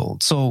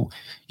household. So,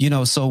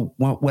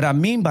 what I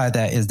mean by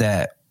that is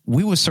that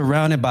we were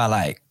surrounded by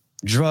like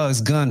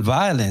drugs, gun,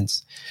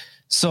 violence.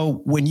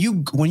 So when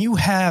you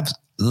have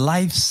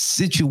life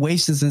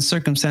situations and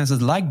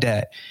circumstances like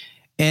that,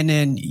 and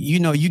then,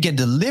 you get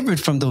delivered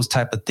from those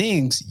type of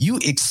things, you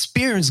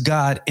experience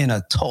God in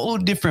a total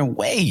different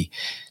way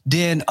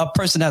than a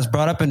person that's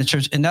brought up in the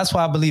church. And that's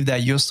why I believe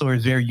that your story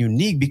is very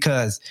unique,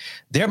 because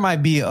there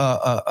might be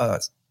a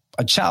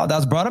child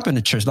that's brought up in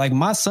the church. Like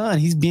my son,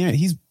 he's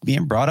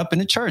being brought up in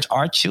the church.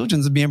 Our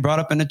children's are being brought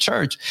up in the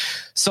church.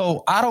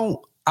 So I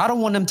don't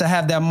want them to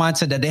have that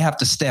mindset that they have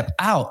to step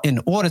out in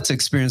order to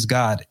experience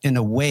God in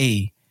a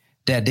way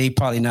that they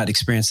probably not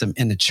experience them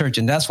in the church.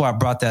 And that's why I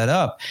brought that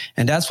up.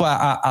 And that's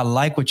why I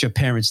like what your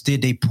parents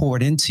did. They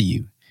poured into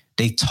you.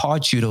 They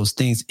taught you those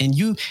things. And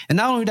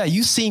not only that,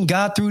 you've seen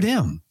God through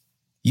them.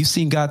 You've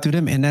seen God through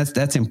them. And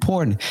that's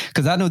important,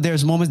 because I know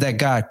there's moments that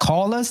God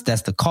called us.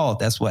 That's the call.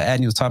 That's what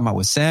Adney was talking about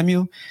with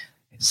Samuel.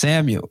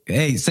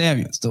 Hey,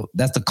 Samuel. So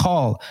that's the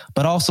call,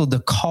 but also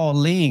the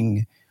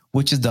calling,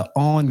 which is the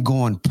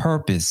ongoing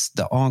purpose,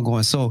 the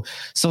ongoing. So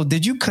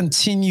did you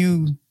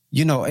continue,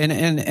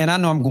 and I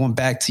know I'm going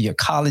back to your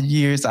college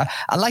years. I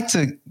like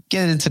to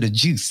get into the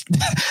juice,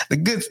 the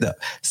good stuff.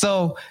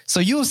 So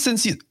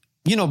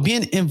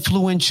being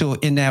influential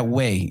in that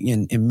way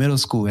in middle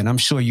school, and I'm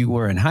sure you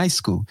were in high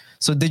school.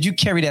 So did you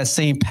carry that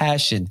same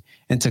passion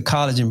into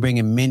college and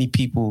bringing many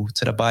people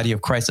to the body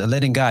of Christ, or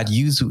letting God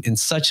use you in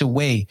such a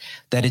way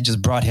that it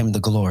just brought him the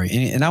glory?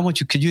 And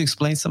could you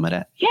explain some of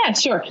that? Yeah,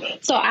 sure.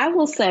 So I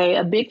will say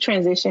a big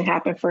transition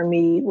happened for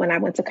me when I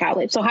went to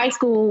college. So high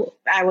school,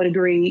 I would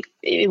agree,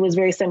 it was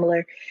very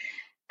similar.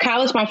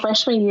 College, my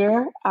freshman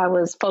year, I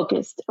was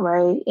focused,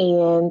 right?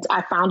 And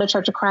I found a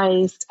Church of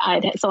Christ.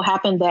 It so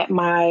happened that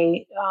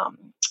my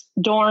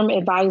dorm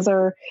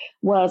advisor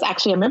was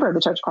actually a member of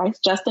the Church of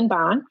Christ, Justin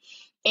Bond.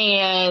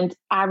 And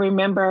I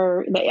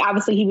remember that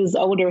obviously he was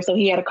older, so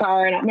he had a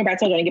car. And I remember I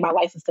told you I didn't get my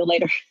license till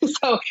later.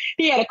 So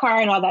he had a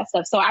car and all that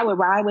stuff. So I would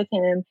ride with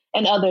him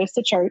and others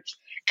to church.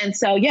 And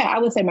so, yeah, I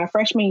would say my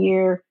freshman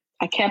year,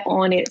 I kept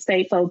on it,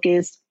 stayed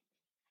focused.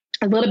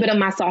 A little bit of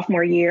my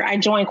sophomore year, I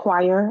joined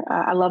choir.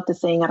 I love to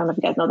sing. I don't know if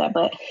you guys know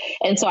that,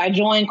 and so I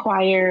joined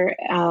choir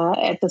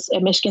at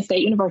Michigan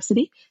State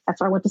University. That's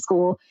where I went to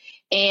school.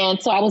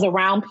 And so I was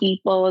around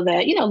people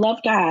that,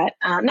 loved God.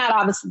 Not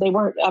obviously, they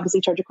weren't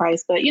obviously Church of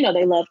Christ, but,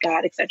 they loved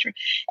God, etc.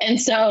 And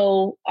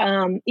so,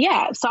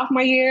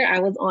 sophomore year,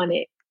 I was on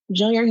it.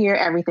 Junior year,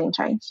 everything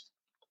changed.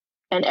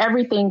 And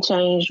everything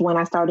changed when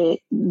I started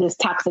this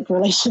toxic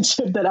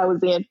relationship that I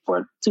was in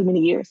for too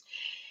many years.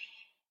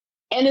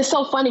 And it's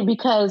so funny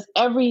because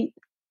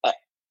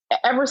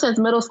ever since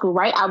middle school,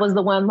 right, I was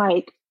the one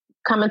like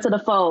coming to the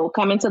fold,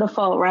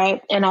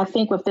 right? And I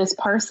think with this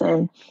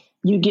person,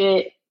 you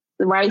get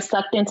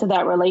sucked into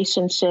that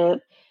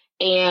relationship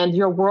and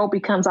your world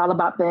becomes all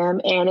about them.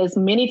 And as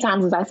many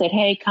times as I said,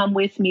 hey, come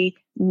with me,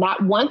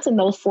 not once in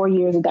those 4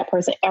 years did that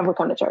person ever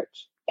come to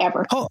church,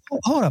 ever. Hold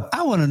up.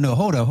 I want to know.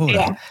 Hold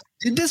up.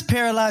 Did this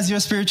paralyze your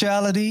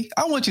spirituality?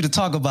 I want you to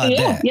talk about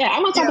that. Yeah, I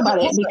want to talk about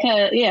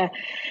it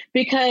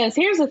because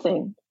here's the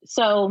thing.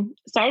 So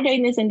started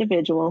dating this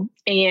individual,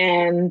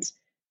 and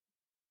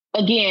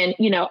again,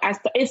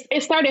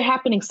 it started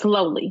happening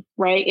slowly,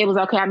 right? It was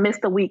okay. I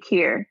missed a week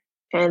here,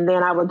 and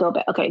then I would go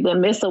back. Okay,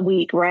 then miss a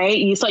week,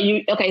 right?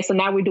 So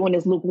now we're doing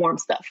this lukewarm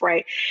stuff,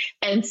 right?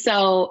 And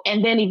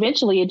then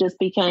eventually it just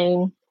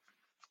became,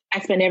 I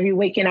spend every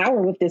waking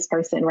hour with this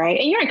person, right?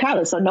 And you're in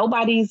college, so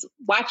nobody's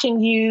watching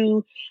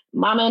you.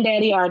 Mama and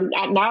daddy are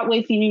not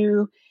with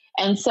you.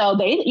 And so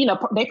they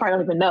probably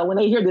don't even know when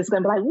they hear this,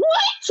 going to be like,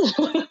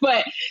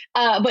 what?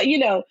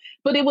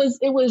 but it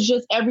was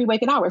just every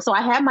waking hour. So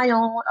I had my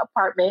own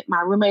apartment,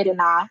 my roommate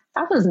and I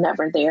was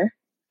never there.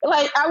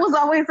 Like I was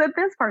always at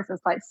this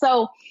person's place.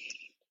 So,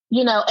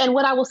 and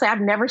what I will say, I've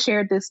never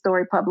shared this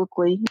story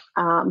publicly.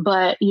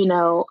 But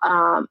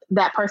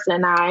that person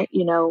and I,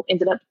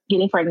 ended up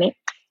getting pregnant.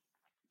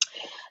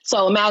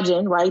 So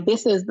imagine, right?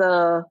 This is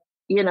the,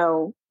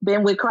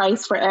 been with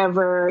Christ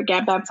forever,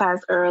 got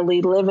baptized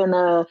early, living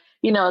a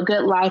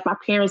good life. My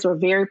parents were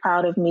very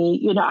proud of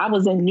me. I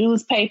was in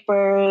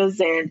newspapers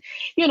and,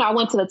 I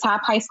went to the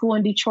top high school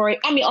in Detroit.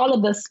 I mean, all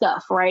of this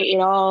stuff, right? It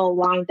all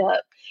lined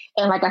up.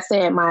 And like I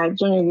said, my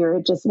junior year,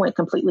 it just went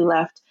completely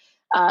left.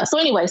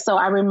 So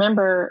I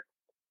remember,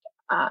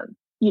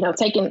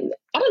 taking,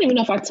 I don't even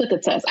know if I took a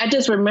test. I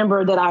just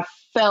remember that I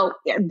felt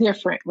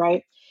different,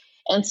 right?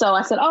 And so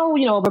I said,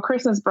 over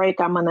Christmas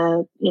break, I'm going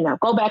to,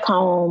 go back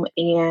home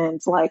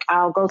and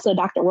I'll go to the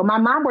doctor. Well, my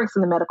mom works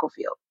in the medical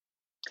field.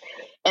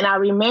 And I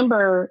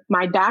remember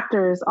my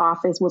doctor's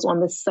office was on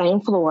the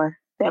same floor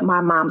that my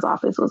mom's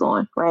office was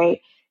on.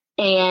 Right.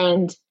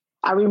 And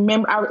I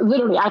remember,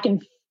 I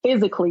can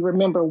physically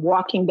remember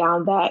walking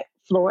down that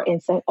floor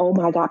and saying, oh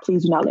my God,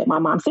 please do not let my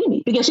mom see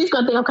me, because she's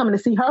going to think I'm coming to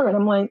see her. And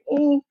I'm like,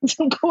 I'm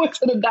going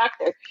to the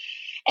doctor.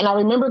 And I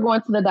remember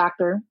going to the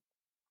doctor.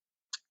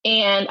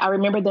 And I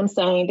remember them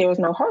saying there's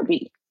no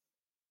heartbeat.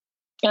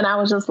 And I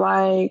was just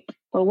like,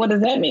 well, what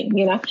does that mean?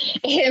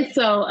 And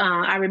so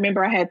I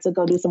remember I had to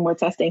go do some more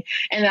testing.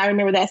 And I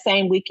remember that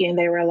same weekend,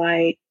 they were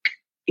like,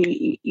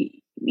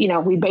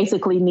 we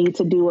basically need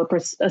to do a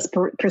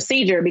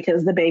procedure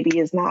because the baby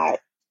is not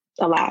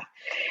alive.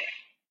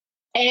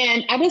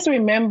 And I just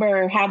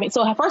remember first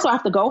of all, I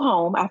have to go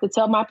home. I have to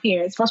tell my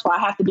parents, first of all,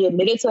 I have to be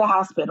admitted to the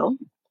hospital.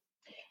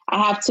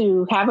 I have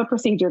to have a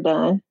procedure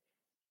done.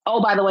 Oh,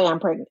 by the way,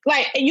 I'm pregnant.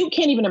 You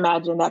can't even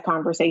imagine that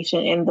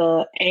conversation and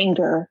the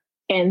anger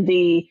and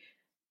the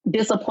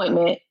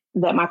disappointment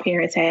that my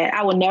parents had.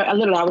 I would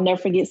never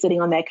forget sitting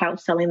on that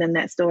couch telling them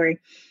that story.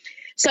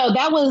 So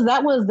that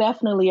was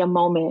definitely a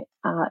moment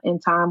in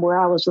time where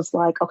I was just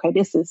like, okay,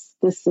 this is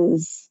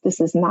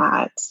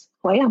not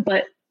who I am.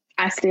 But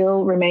I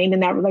still remained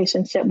in that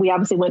relationship. We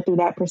obviously went through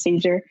that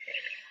procedure.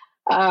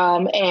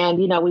 And,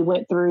 we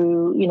went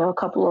through, a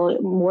couple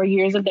of more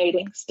years of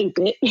dating,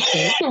 stupid,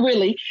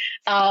 really.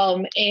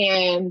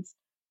 And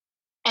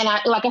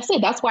I, like I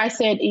said, that's why I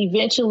said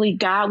eventually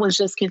God was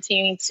just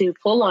continuing to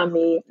pull on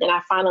me. And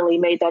I finally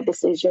made that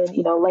decision,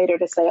 later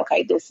to say,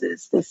 okay, this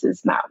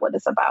is not what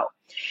it's about.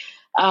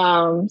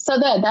 So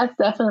that's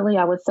definitely,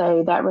 I would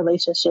say that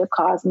relationship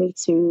caused me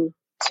to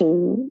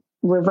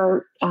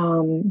revert,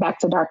 back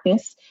to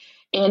darkness.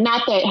 And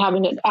not that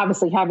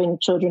having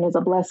children is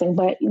a blessing,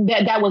 but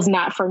that was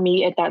not for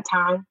me at that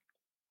time.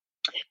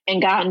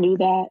 And God knew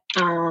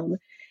that.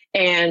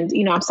 And,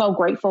 you know, I'm so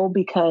grateful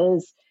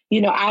because,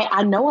 you know,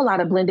 I know a lot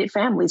of blended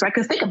families, right?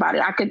 Because think about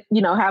it. I could,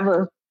 you know, have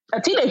a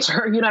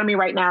teenager, you know what I mean,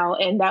 right now.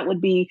 And that would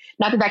be,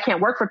 not that that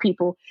can't work for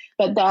people,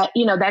 but that,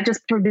 you know, that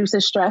just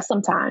produces stress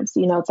sometimes,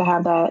 you know, to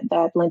have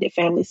that blended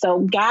family. So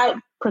God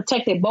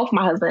protected both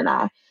my husband and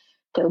I,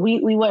 because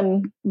we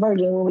wasn't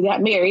virgin when we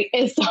got married.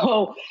 And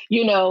so,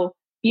 you know,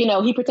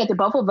 he protected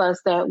both of us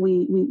that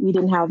we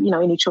didn't have, you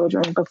know, any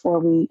children before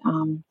we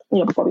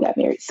got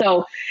married.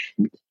 So,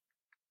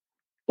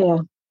 yeah.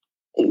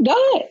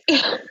 Go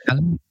ahead.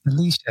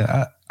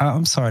 Alicia,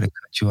 I'm sorry to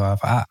cut you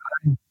off.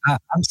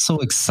 I'm so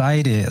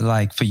excited,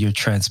 like, for your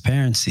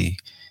transparency,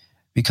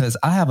 because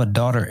I have a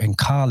daughter in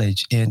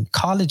college, and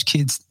college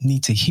kids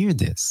need to hear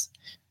this.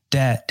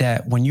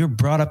 That when you're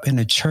brought up in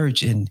a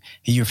church and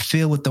you're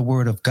filled with the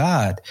word of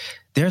God,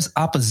 there's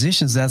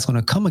oppositions that's going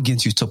to come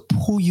against you to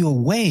pull you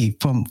away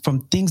from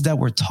things that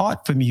were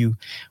taught from you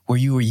where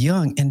you were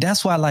young. And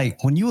that's why,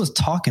 like, when you was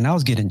talking, I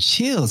was getting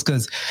chills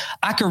because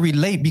I could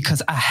relate,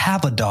 because I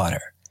have a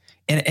daughter.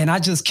 And I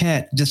just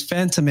can't just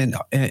phantom in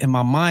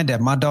my mind that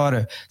my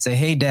daughter say,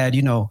 hey, Dad,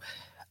 you know,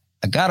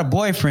 I got a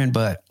boyfriend,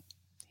 but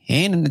he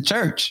ain't in the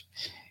church,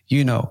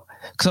 you know.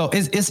 So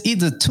it's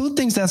either two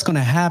things that's going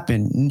to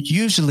happen.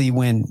 Usually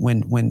when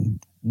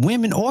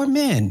women or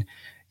men,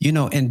 you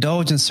know,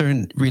 indulge in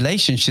certain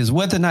relationships,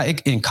 whether or not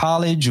in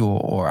college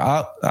or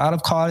out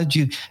of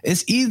college,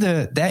 it's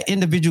either that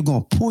individual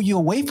going to pull you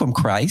away from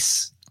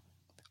Christ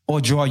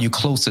or draw you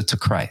closer to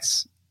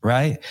Christ,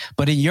 right?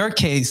 But in your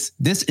case,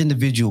 this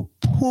individual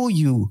pull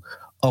you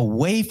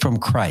away from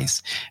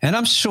Christ. And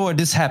I'm sure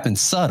this happens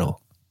subtle,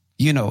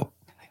 you know.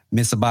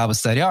 Miss a Bible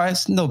study. All right,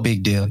 it's no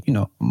big deal. You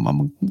know, I'm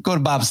going to go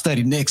to Bible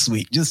study next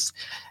week. Just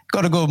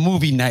go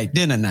movie night,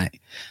 dinner night.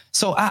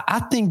 So I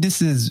think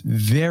this is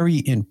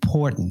very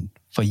important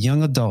for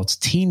young adults,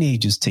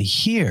 teenagers to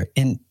hear.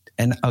 And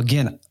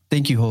again,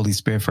 thank you, Holy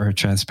Spirit, for her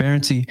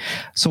transparency.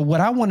 So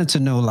what I wanted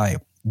to know, like,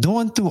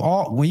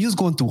 when you was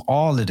going through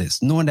all of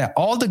this, knowing that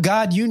all the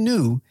God you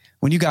knew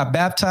when you got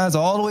baptized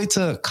all the way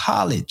to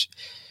college,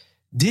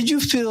 did you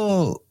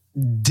feel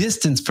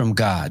distance from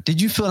God?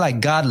 Did you feel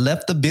like God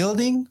left the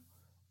building?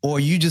 Or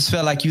you just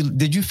felt like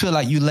did you feel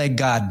like you let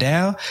God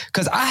down?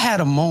 Because I had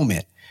a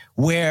moment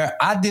where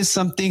I did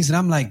some things and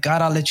I'm like,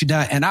 God, I'll let you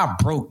down. And I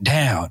broke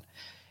down.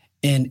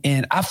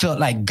 And I felt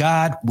like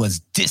God was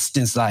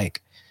distant.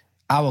 Like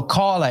I would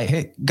call like,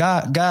 hey,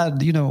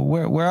 God, you know,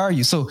 where are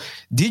you? So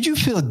did you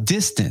feel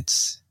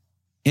distance?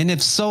 And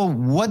if so,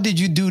 what did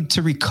you do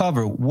to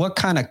recover? What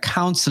kind of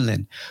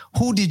counseling?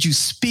 Who did you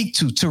speak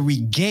to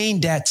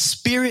regain that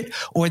spirit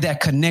or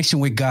that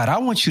connection with God? I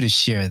want you to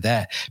share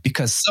that,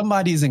 because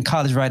somebody is in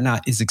college right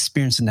now is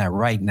experiencing that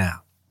right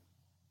now.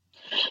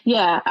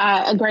 Yeah,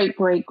 a great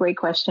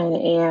question.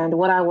 And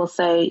what I will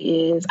say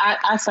is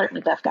I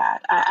certainly left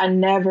God. I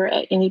never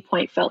at any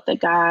point felt that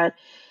God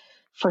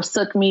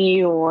forsook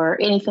me or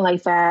anything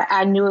like that.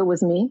 I knew it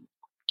was me.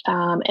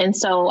 And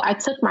so I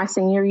took my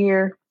senior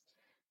year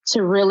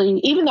to really,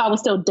 even though I was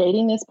still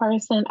dating this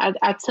person,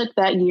 I took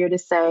that year to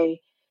say,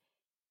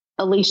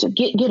 Alicia,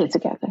 get it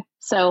together.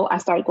 So I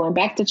started going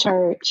back to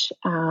church.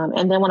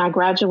 And then when I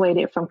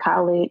graduated from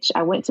college,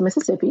 I went to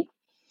Mississippi.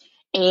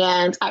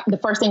 And the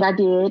first thing I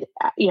did,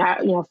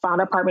 found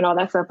an apartment, all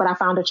that stuff, but I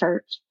found a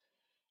church.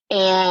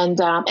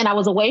 And I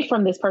was away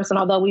from this person,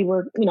 although we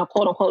were,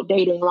 quote unquote,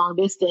 dating long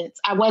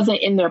distance. I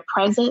wasn't in their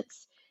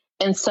presence.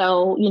 And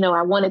so,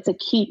 I wanted to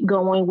keep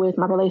going with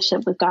my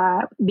relationship with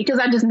God because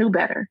I just knew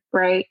better,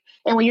 right?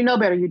 And when you know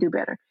better, you do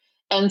better.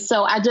 And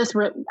so I just,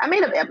 I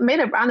made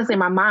it honestly in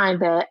my mind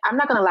that I'm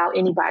not going to allow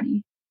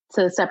anybody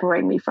to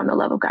separate me from the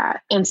love of God.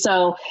 And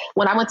so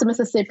when I went to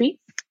Mississippi,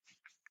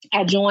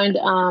 I joined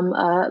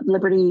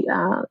Liberty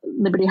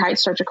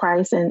Heights Church of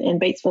Christ in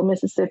Batesville,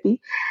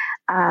 Mississippi.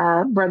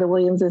 Brother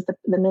Williams is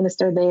the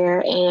minister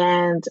there.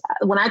 And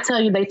when I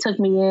tell you they took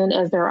me in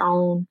as their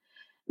own,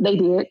 they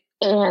did.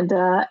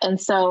 And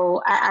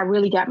so I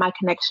really got my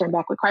connection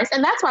back with Christ.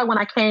 And that's why when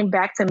I came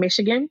back to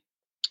Michigan,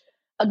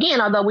 again,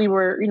 although we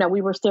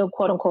were still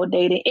quote unquote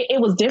dating, it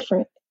was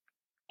different.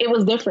 It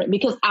was different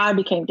because I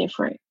became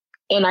different.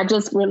 And I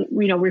just,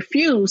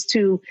 refused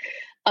to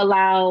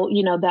allow,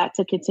 that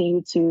to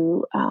continue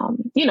to,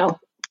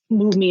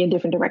 move me in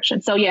different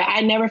directions. So yeah, I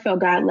never felt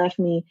God left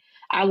me.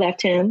 I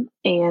left him.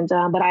 And,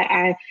 but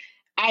I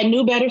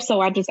knew better.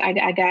 So I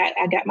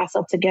got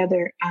myself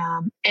together.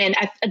 And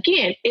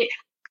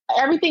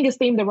everything is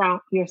themed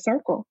around your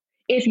circle.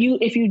 If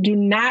you do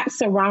not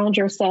surround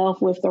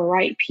yourself with the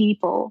right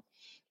people,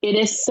 it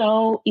is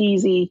so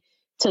easy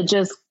to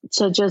just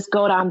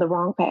go down the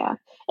wrong path.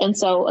 And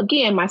so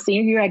again, my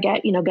senior year, I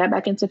got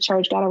back into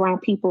church, got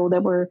around people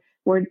that were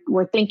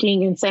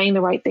thinking and saying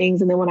the right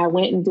things. And then when I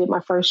went and did my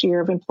first year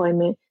of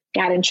employment,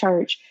 got in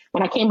church.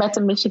 When I came back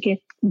to Michigan,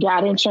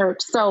 got in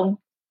church. So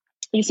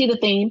You see the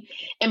theme.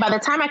 And by the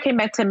time I came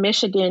back to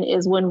Michigan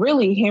is when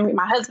really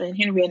my husband,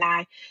 Henry, and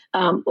I,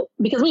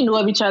 because we knew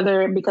of each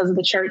other because of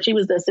the church. He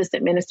was the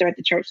assistant minister at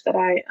the church that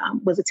I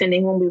was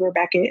attending when we were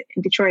back in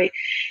Detroit.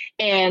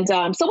 And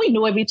so we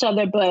knew of each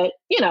other, but,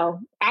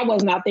 I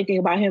was not thinking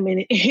about him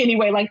in any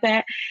way like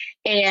that.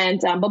 And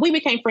but we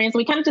became friends.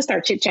 We kind of just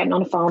started chit-chatting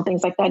on the phone,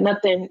 things like that.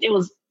 Nothing. It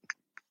was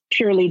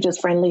purely just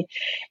friendly.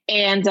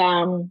 And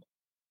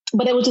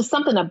but it was just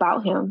something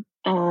about him.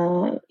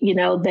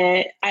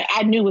 That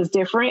I knew was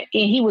different,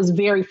 and he was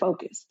very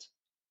focused.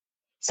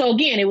 So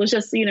again, it was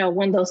just,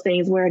 one of those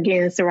things where,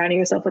 again, surrounding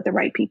yourself with the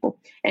right people.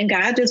 And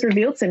God just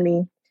revealed to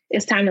me,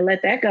 it's time to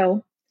let that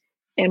go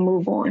and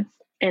move on.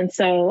 And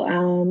so,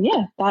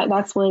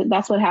 that's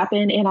what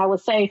happened. And I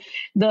would say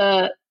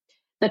the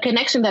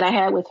connection that I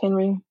had with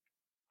Henry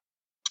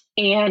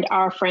and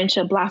our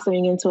friendship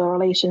blossoming into a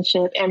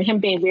relationship, and him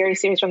being very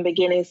serious from the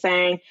beginning,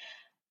 saying,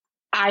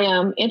 I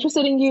am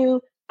interested in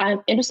you.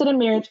 I'm interested in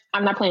marriage.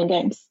 I'm not playing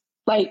games.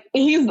 Like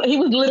he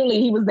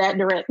was that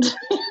direct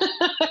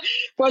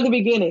for the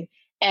beginning.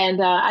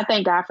 And I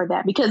thank God for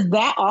that, because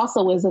that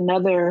also is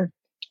another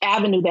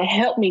avenue that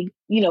helped me,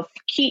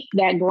 keep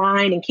that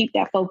grind and keep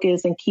that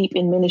focus and keep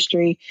in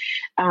ministry.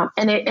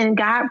 And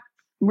God,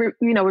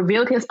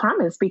 revealed his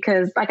promise,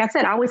 because like I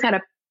said, I always had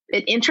an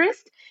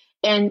interest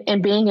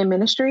in being in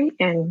ministry,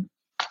 and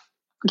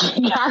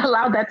God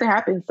allowed that to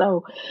happen.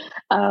 So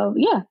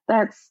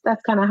that's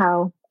kind of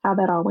how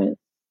that all went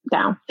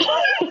down.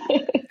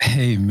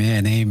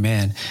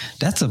 Amen.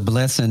 That's a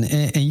blessing.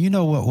 And you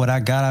know what I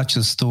got out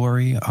your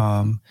story?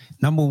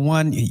 Number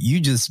one, you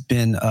just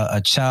been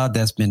a child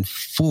that's been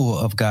full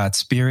of God's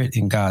spirit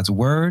and God's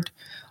word.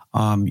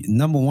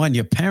 Number one,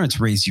 your parents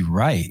raised you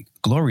right.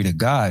 Glory to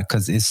God,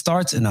 because it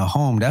starts in a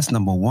home. That's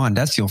number one.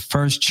 That's your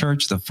first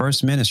church. The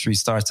first ministry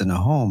starts in a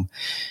home.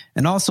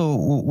 And also,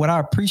 what I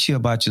appreciate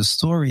about your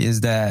story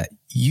is that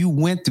you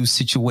went through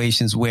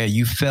situations where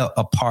you felt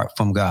apart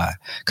from God,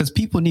 because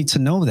people need to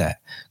know that.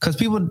 Because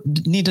people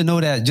need to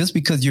know that just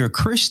because you're a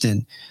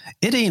Christian,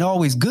 it ain't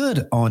always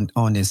good on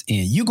this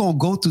end. You're going to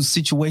go through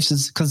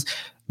situations, because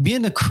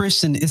being a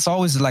Christian, it's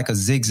always like a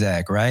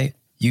zigzag, right?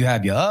 You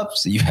have your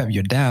ups, you have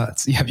your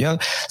downs,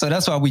 so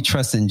that's why we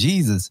trust in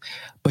Jesus.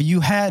 But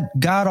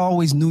God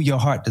always knew your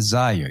heart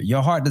desire.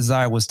 Your heart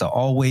desire was to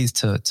always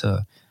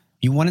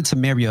you wanted to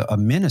marry a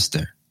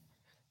minister.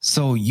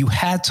 So you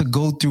had to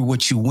go through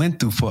what you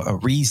went through for a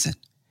reason.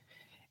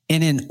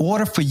 And in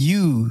order for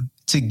you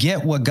to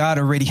get what God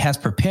already has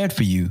prepared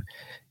for you,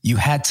 you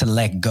had to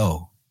let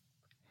go.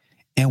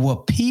 And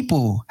what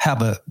people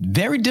have a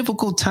very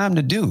difficult time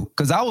to do,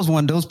 because I was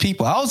one of those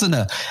people. I was in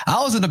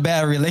a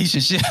bad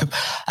relationship.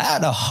 I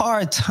had a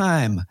hard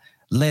time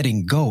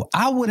letting go.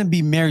 I wouldn't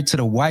be married to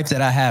the wife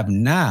that I have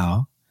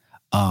now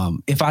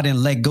if I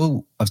didn't let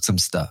go of some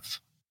stuff.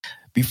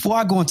 Before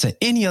I go into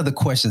any other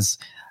questions,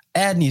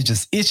 Adney is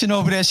just itching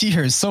over there. She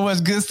heard so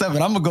much good stuff,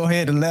 and I'm going to go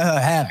ahead and let her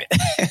have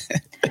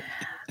it.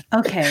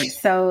 Okay.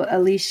 So,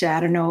 Alicia,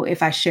 I don't know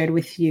if I shared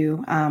with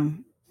you,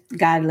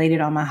 God laid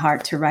it on my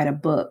heart to write a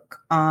book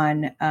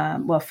on,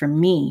 for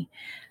me,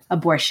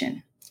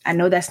 abortion. I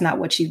know that's not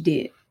what you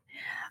did.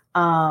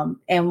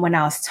 And when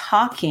I was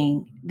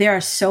talking, there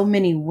are so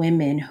many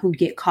women who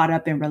get caught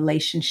up in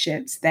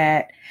relationships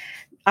that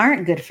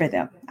aren't good for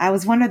them. I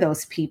was one of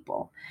those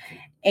people.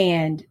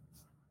 And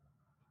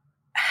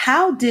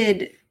how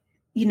did,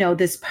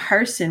 this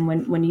person,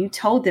 when you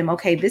told them,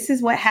 okay, this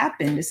is what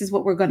happened, this is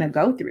what we're going to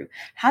go through,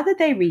 how did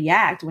they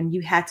react when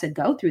you had to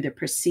go through the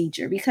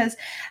procedure? Because,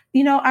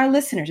 our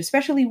listeners,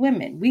 especially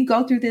women, we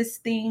go through this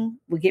thing,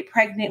 we get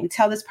pregnant, we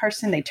tell this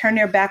person, they turn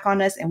their back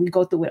on us, and we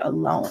go through it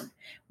alone.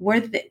 Were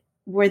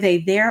they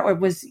there, or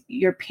was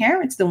your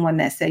parents the one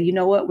that said, you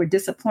know what, we're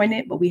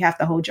disappointed, but we have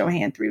to hold your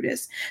hand through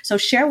this? So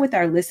share with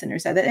our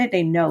listeners so that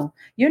they know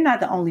you're not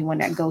the only one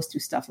that goes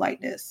through stuff like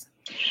this.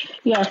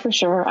 Yeah, for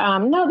sure.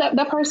 No,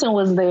 that person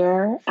was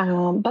there.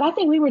 But I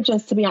think we were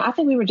just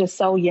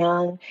so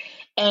young,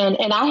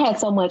 and I had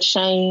so much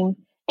shame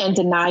and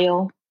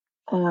denial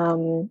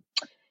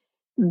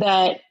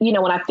that,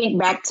 when I think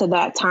back to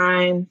that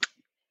time,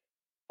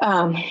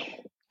 I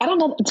don't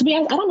know, to be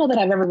honest, I don't know that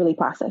I've ever really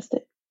processed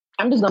it.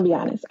 I'm just going to be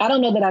honest. I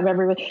don't know that I've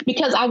ever,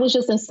 because I was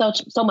just in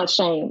so much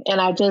shame, and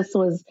I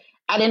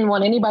didn't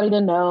want anybody to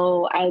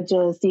know. I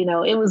just,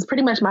 it was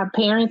pretty much my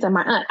parents and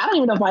my aunt. I don't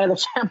even know if my other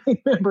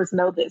family members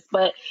know this,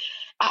 but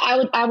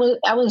I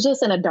was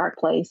just in a dark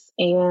place.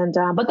 And,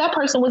 but that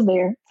person was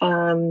there.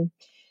 And,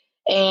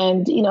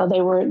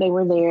 they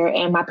were there,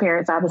 and my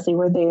parents obviously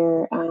were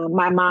there.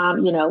 My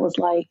mom, was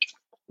like,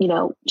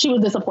 she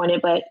was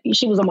disappointed, but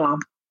she was a mom.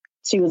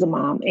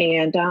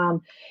 And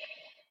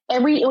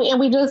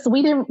we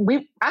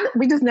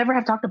just never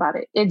have talked about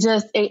it.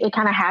 It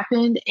kind of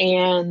happened.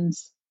 And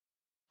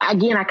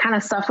again, I kind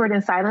of suffered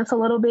in silence a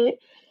little bit,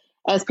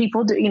 as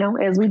people do,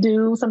 as we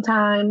do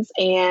sometimes.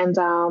 And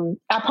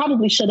I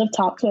probably should have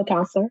talked to a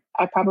counselor.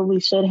 I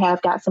probably should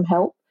have got some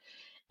help.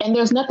 And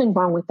there's nothing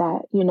wrong with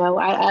that.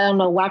 I don't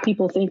know why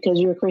people think because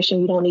you're a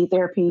Christian, you don't need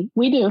therapy.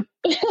 We do.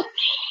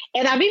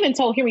 And I've even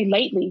told Henry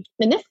lately,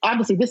 and this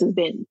has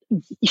been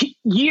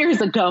years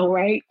ago,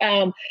 right?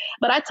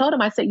 But I told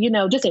him, I said,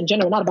 just in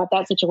general, not about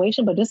that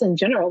situation, but just in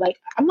general, like,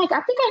 I'm like,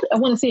 I think I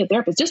want to see a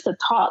therapist just to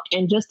talk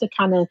and just to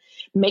kind of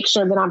make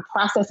sure that I'm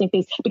processing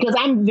things, because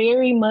I'm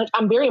very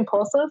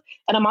impulsive.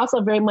 And I'm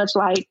also very much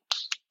like,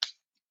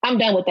 I'm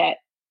done with that.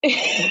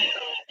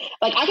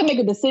 Like, I can make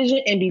a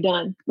decision and be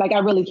done. Like, I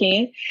really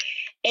can.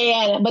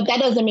 But that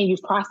doesn't mean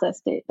you've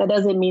processed it. That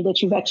doesn't mean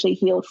that you've actually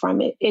healed from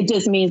it. It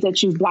just means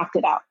that you've blocked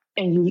it out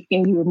and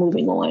you're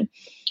moving on.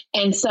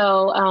 And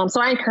so,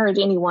 so I encourage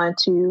anyone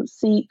to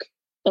seek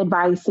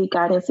advice, seek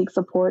guidance, seek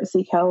support,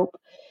 seek help,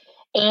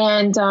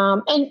 and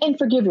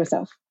forgive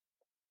yourself.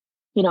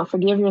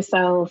 Forgive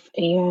yourself.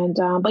 And,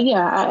 but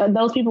yeah,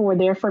 those people were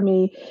there for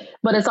me,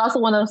 but it's also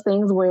one of those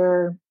things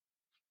where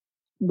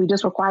we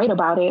just were quiet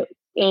about it.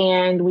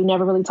 And we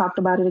never really talked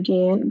about it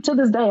again. To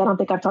this day, I don't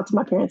think I've talked to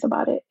my parents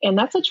about it. And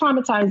that's a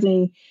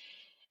traumatizing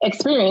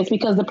experience,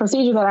 because the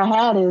procedure that I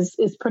had is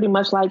pretty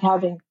much like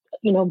having,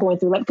 going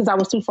through, like, because I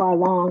was too far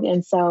along.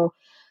 And so,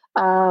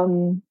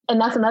 and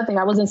that's another thing.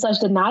 I was in such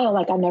denial.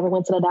 Like, I never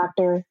went to the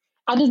doctor.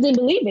 I just didn't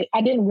believe it.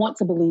 I didn't want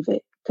to believe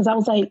it, because I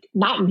was like,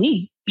 not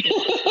me,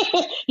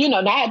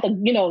 not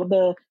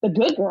the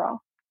good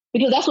girl,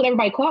 because that's what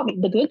everybody called me,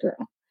 the good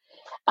girl.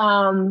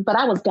 But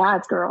I was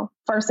God's girl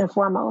first and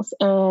foremost.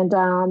 And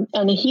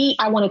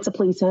I wanted to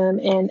please him.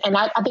 And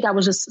I think I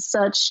was just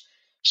such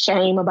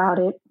shame about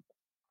it.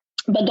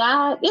 But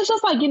God, it's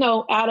just like,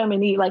 Adam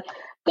and Eve, like,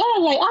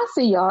 God, like, I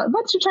see y'all,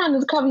 but you're trying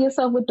to cover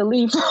yourself with the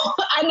leaf.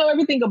 I know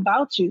everything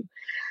about you.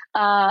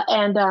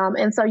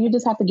 And so you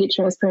just have to get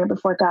transparent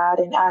before God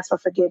and ask for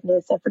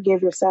forgiveness and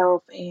forgive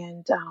yourself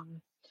and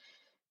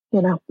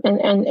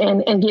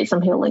get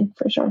some healing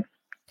for sure.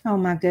 Oh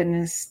my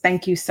goodness.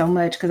 Thank you so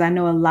much. Because I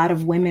know a lot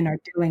of women are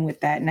dealing with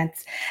that. And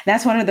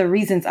that's one of the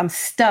reasons I'm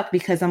stuck,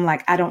 because I'm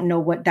like, I don't know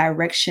what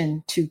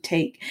direction to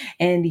take.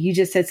 And you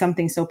just said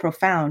something so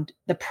profound,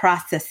 the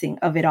processing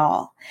of it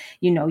all.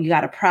 You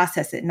got to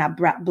process it, not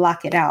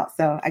block it out.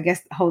 So I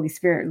guess the Holy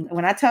Spirit,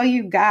 when I tell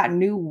you God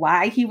knew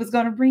why he was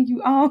going to bring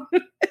you on,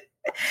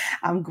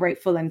 I'm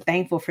grateful and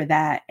thankful for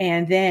that.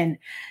 And then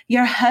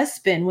your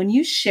husband, when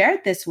you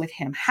shared this with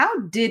him,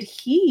 how did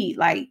he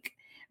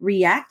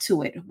react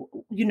to it?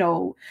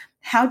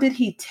 How did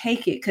he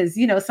take it? Because,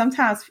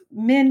 sometimes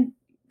men,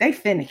 they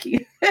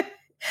finicky.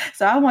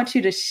 So I want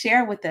you to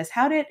share with us,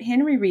 how did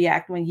Henry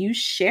react when you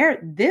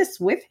shared this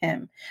with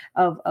him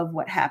of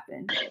what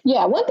happened?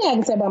 Yeah, one thing I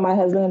can say about my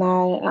husband and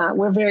I,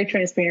 we're very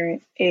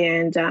transparent.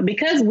 And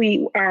because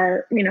we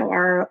are,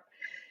 our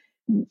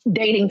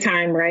dating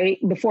time, right,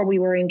 before we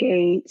were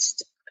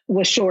engaged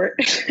was short.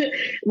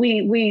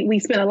 we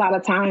spent a lot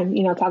of time,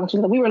 talking to each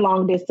other. We were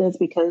long distance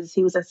because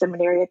he was in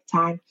seminary at the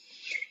time.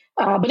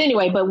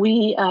 But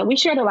we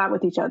shared a lot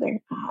with each other.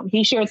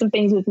 He shared some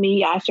things with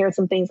me. I shared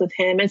some things with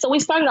him. And so we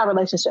started our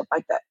relationship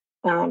like that.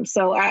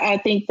 So I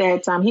think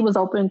that he was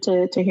open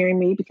to hearing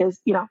me, because,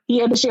 he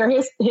had to share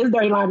his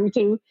dirty laundry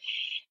too.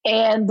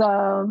 And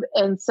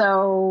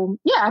so,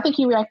 yeah, I think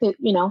he reacted,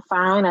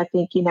 fine. I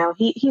think,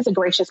 he's a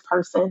gracious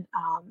person.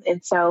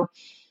 And so,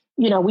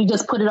 we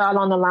just put it all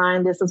on the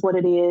line. This is what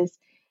it is.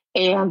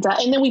 And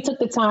then we took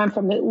the time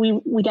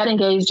we got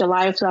engaged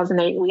July of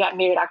 2008. We got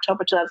married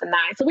October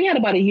 2009. So we had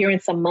about a year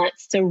and some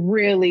months to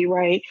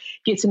really,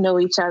 get to know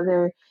each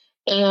other.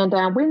 And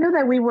we knew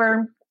that we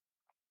were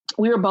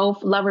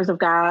both lovers of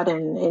God,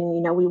 and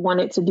we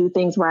wanted to do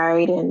things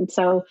right. And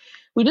so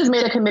we just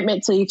made a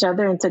commitment to each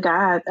other and to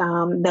God,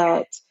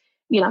 that,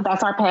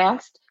 that's our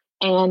past.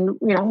 And,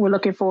 we're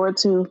looking forward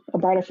to a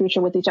brighter future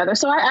with each other.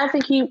 So I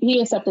think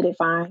he accepted it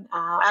fine.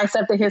 I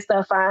accepted his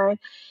stuff fine.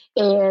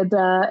 And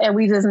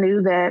we just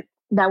knew that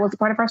was a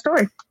part of our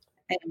story.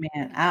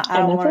 Amen. I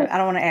don't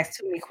want to ask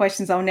too many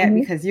questions on that,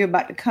 because you're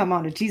about to come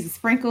on to Jesus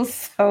Sprinkles.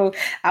 So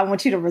I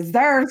want you to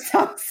reserve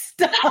some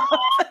stuff.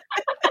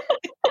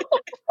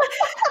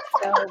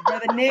 So,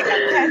 Brother Nick,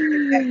 I'm passing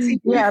it back to you.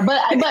 Yeah,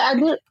 but I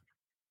do.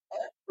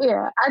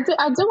 Yeah,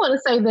 I do want to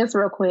say this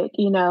real quick,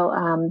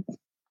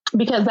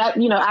 because that,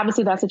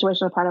 obviously that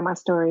situation is part of my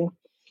story.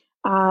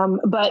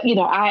 But,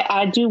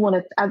 I do want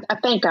to, I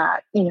thank God,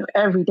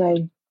 every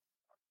day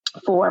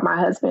for my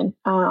husband.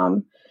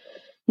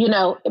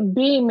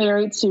 Being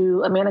married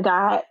to a man of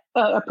God,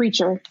 a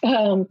preacher,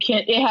 that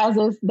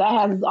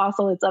has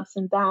also its ups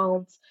and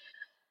downs.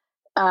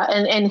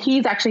 And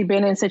he's actually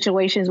been in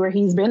situations where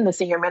he's been the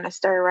senior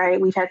minister, right?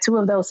 We've had 2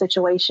 of those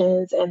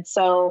situations. And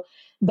so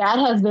that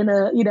has been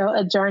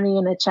a journey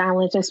and a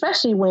challenge,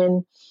 especially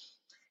when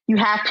you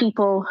have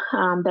people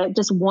that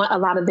just want a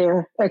lot of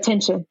their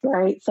attention,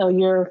 right? So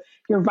you're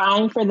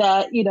vying for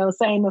that,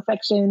 same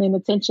affection and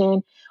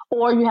attention,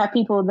 or you have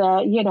people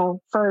that,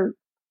 for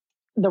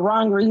the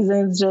wrong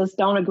reasons, just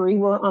don't agree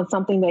on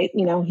something that,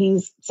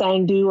 he's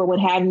saying do or what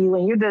have you.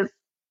 And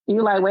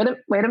you're like, wait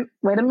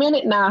a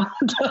minute now.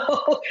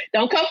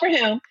 Don't come for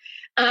him.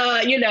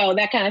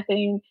 That kind of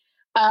thing.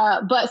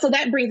 But so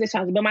that brings a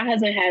challenge. But my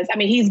husband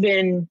he's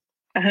been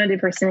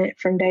 100%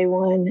 from day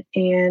one.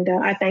 And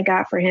I thank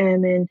God for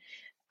him. And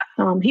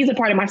he's a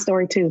part of my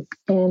story too.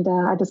 And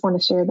I just want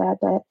to share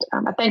that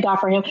I thank God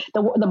for him.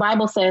 The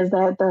Bible says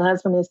that the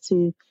husband is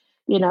to,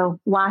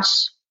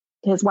 wash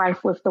his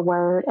wife with the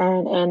word,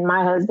 and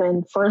my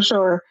husband for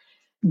sure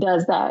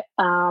does that.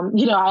 I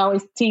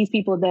always tease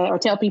people or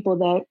tell people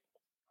that,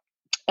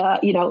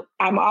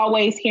 I'm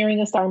always hearing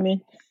a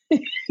sermon.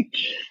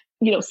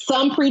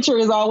 Some preacher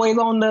is always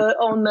on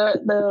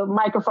the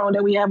microphone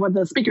that we have, or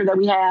the speaker that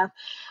we have.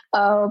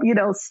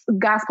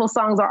 Gospel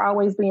songs are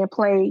always being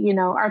played.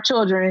 Our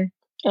children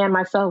and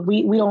myself,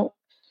 we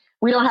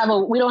don't have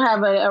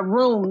a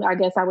room, I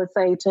guess I would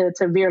say,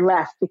 to veer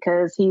left,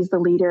 because he's the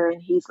leader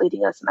and he's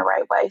leading us in the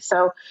right way.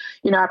 So,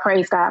 I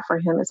praise God for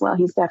him as well.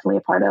 He's definitely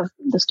a part of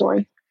the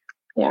story.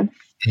 Yeah.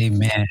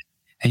 Amen.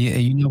 And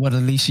you know what,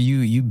 Alicia,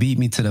 you beat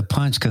me to the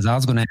punch, because I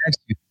was going to ask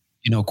you,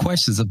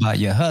 questions about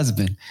your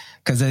husband.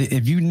 Because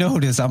if you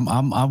notice,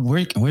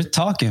 we're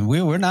talking,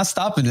 we're not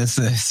stopping this.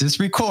 It's just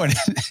recording.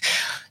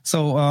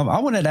 So I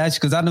wanted to ask you,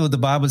 because I know the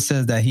Bible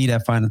says that he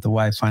that findeth a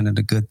wife findeth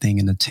a good thing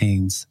and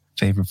obtains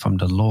favor from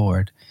the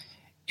Lord.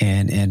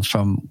 And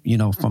from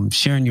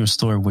sharing your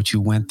story, what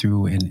you went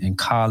through in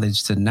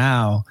college to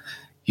now,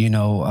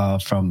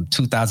 from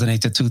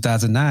 2008 to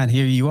 2009,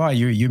 here you are,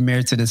 you're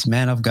married to this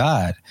man of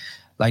God.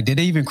 Like, did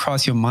it even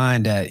cross your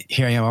mind that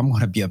here I am, I'm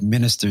going to be a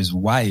minister's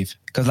wife?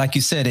 Because like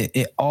you said,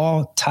 it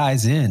all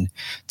ties in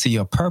to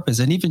your purpose.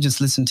 And even just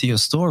listen to your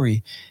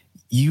story,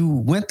 you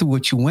went through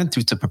what you went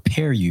through to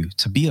prepare you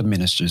to be a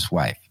minister's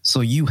wife. So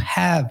you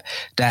have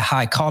that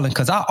high calling,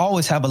 because I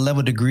always have a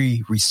level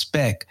degree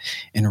respect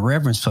and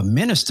reverence for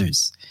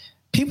ministers.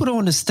 People don't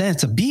understand,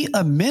 to be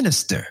a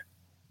minister,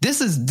 this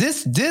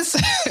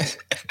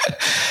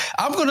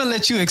I'm going to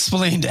let you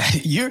explain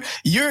that.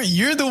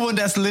 You're the one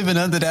that's living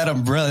under that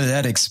umbrella,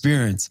 that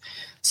experience.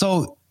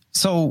 So,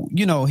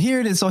 here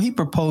it is. So he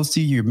proposed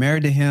to you, you're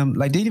married to him.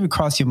 Like, did it even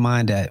cross your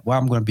mind that,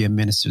 I'm going to be a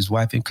minister's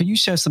wife? And could you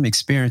share some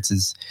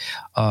experiences,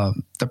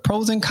 the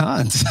pros and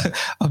cons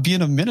of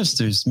being a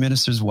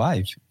minister's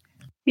wife?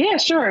 Yeah,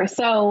 sure.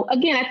 So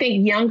again, I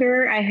think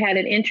younger, I had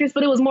an interest,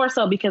 but it was more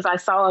so because I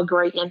saw a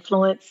great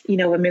influence, a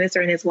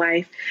minister and his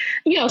wife,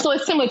 so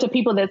it's similar to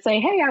people that say,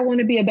 hey, I want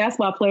to be a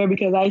basketball player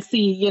because I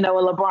see, a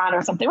LeBron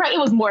or something, right? It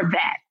was more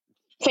that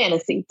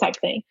fantasy type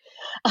thing.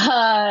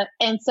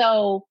 And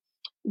so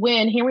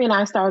when Henry and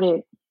I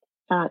started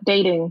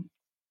dating,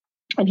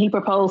 and he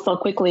proposed so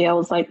quickly, I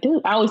was like,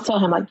 dude, I always tell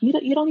him, like, you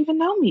don't even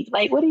know me.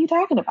 Like, what are you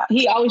talking about?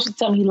 He always should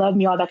tell me he loved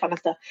me, all that kind of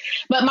stuff.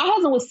 But my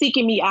husband was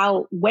seeking me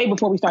out way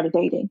before we started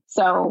dating.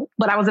 So,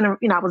 but I was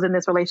in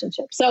this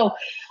relationship. So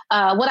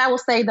what I will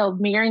say though,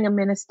 marrying a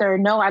minister,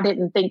 no, I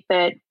didn't think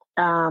that,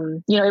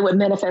 it would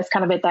manifest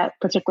kind of at that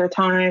particular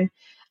time.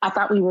 I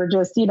thought we were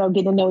just,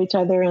 getting to know each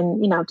other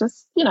and,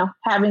 just,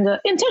 having an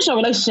intentional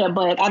relationship,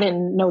 but I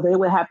didn't know that it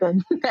would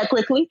happen that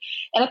quickly.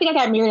 And I think I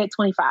got married at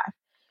 25.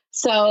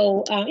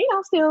 So,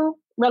 still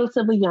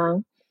relatively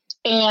young.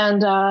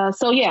 And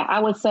I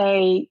would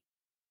say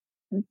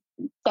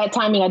that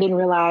timing I didn't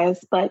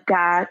realize, but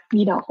God,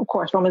 of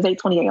course, Romans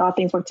 8:28, all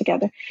things work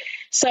together.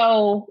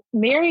 So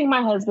marrying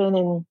my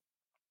husband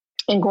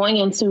and going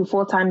into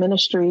full-time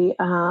ministry,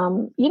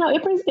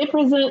 it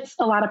presents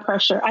a lot of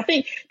pressure. I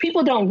think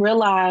people don't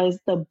realize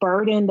the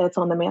burden that's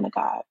on the man of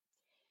God,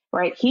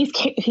 right?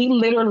 He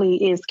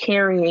literally is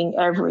carrying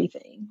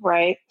everything,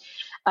 right?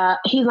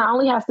 He not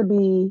only has to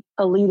be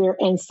a leader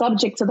and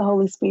subject to the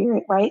Holy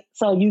Spirit, right?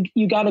 So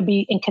you got to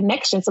be in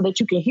connection so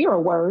that you can hear a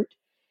word,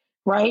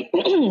 right?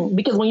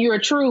 Because when you're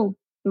a true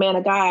man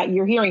of God,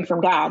 you're hearing from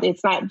God.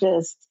 It's not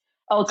just,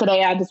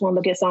 today I just want to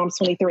look at Psalms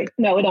 23.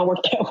 No, it don't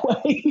work that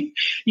way.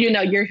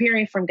 You're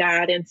hearing from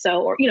God. And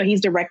so,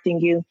 he's directing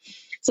you.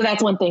 So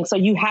that's one thing. So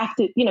you have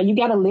to, you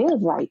got to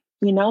live right,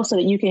 so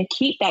that you can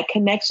keep that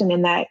connection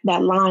and that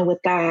line with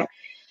God.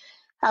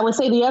 I would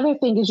say the other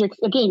thing is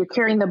you're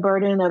carrying the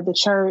burden of the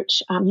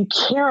church. You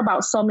care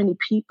about so many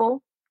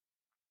people.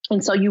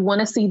 And so you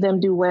want to see them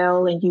do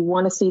well and you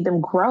want to see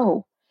them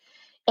grow.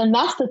 And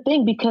that's the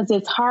thing, because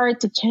it's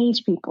hard to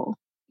change people,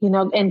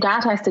 and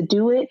God has to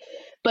do it.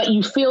 But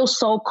you feel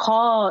so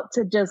called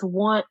to just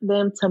want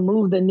them to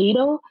move the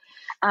needle,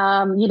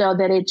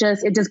 that it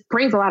just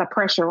brings a lot of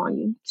pressure on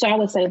you. So I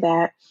would say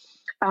that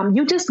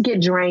you just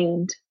get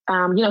drained.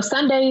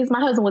 Sundays, my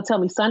husband would tell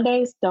me,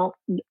 Sundays, don't,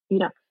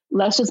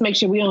 let's just make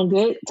sure we're on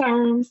good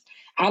terms.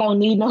 I don't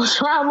need no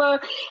drama.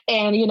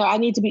 And, I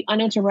need to be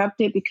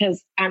uninterrupted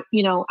because I'm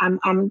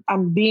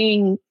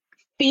being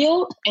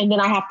filled, and then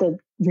I have to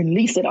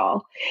release it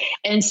all.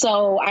 And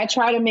so I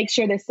try to make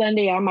sure that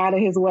Sunday I'm out of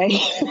his way.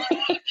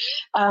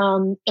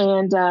 And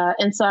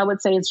so I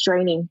would say it's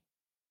draining.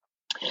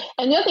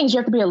 And the other thing is you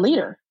have to be a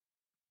leader.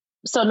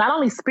 So not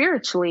only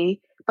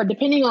spiritually, but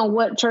depending on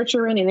what church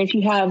you're in, and if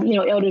you have,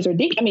 elders or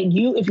deacons,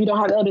 if you don't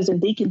have elders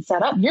and deacons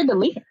set up, you're the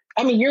leader.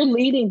 You're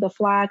leading the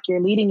flock,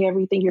 you're leading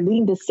everything, you're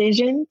leading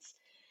decisions,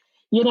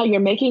 you're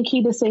making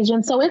key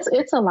decisions. So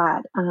it's a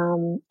lot.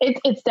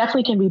 It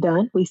definitely can be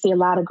done. We see a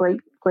lot of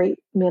great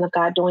men of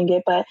God doing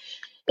it, but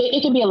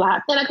it can be a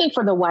lot. And I think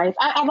for the wife,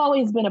 I've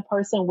always been a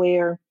person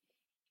where,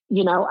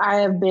 I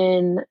have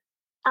been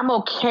I'm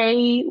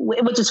okay,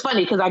 which is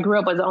funny because I grew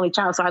up as the only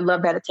child, so I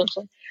love that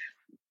attention.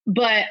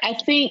 But I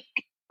think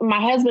my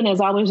husband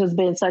has always just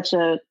been such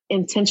a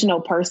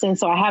intentional person.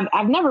 So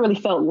I've never really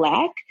felt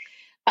lack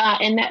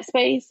in that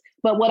space.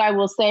 But what I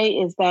will say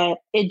is that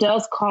it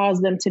does cause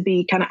them to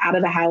be kind of out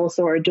of the house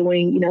or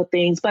doing,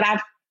 things. But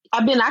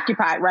I've been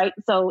occupied, right?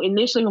 So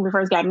initially when we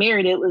first got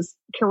married, it was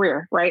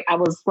career, right? I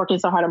was working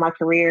so hard on my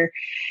career.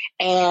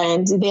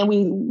 And then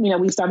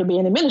we started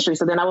being in ministry.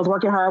 So then I was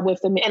working hard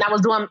with them and I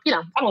was doing,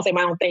 I won't say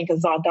my own thing because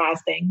it's all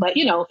God's thing, but,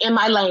 in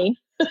my lane,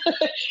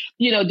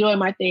 doing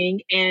my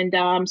thing.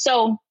 And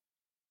so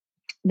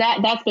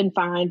that's been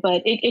fine,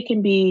 but it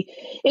can be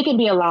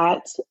a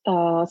lot.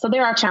 So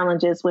there are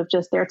challenges with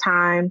just their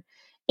time.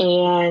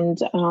 And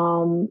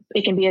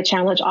it can be a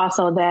challenge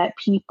also that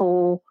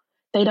people,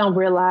 they don't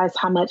realize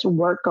how much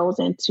work goes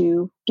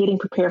into getting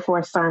prepared for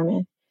a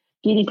sermon,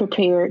 getting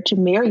prepared to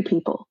marry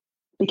people,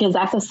 because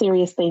that's a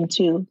serious thing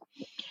too.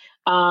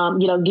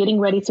 Getting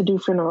ready to do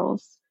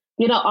funerals,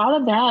 all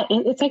of that,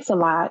 it takes a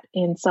lot.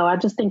 And so I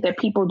just think that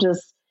people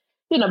just,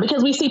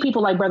 because we see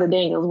people like Brother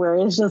Daniels, where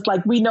it's just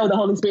like, we know the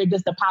Holy Spirit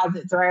just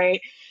deposits,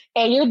 right?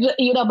 And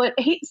but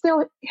he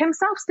still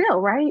himself still,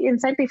 right? And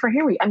same thing for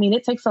Henry. I mean,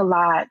 it takes a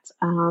lot,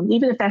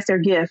 even if that's their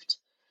gift,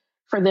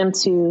 for them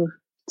to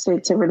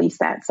release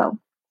that. So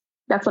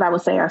that's what I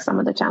would say are some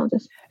of the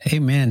challenges.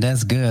 Amen.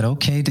 That's good.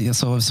 Okay.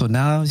 So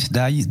now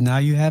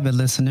you have it,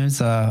 listeners,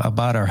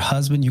 about her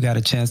husband. You got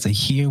a chance to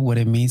hear what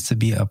it means to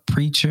be a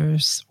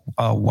preacher's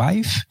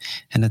wife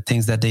and the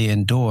things that they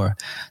endure.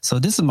 So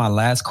this is my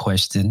last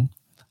question.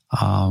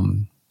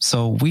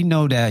 So we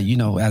know that,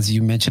 as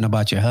you mentioned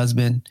about your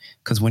husband,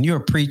 because when you're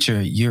a preacher,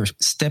 you're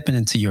stepping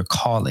into your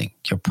calling,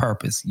 your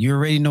purpose. You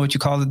already know what you're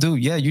called to do.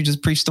 Yeah, you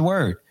just preach the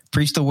word.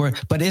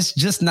 But it's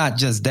just not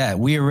just that.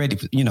 We already,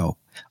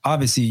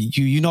 obviously,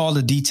 you know all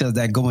the details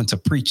that go into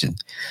preaching.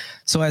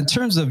 So in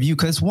terms of you,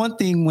 because one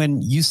thing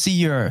when you see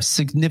your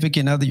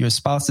significant other, your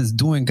spouse is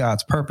doing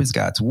God's purpose,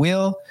 God's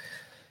will,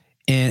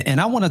 and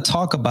I want to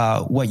talk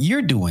about what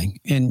you're doing.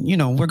 And,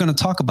 we're going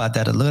to talk about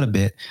that a little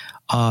bit.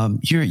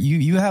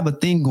 You have a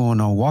thing going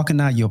on, Walking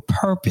Out Your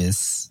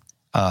Purpose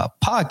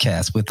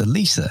podcast with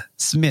Alicia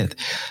Smith.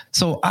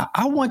 So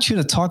I want you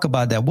to talk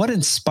about that. What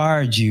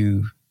inspired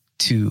you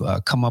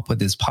to come up with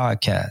this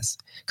podcast?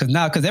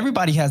 Because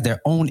everybody has their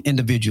own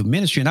individual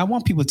ministry. And I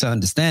want people to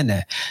understand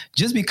that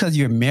just because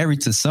you're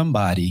married to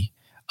somebody,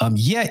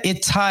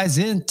 it ties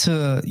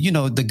into,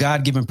 the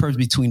God-given purpose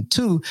between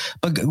two,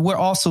 but we're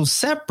also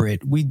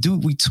separate.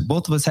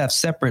 Both of us have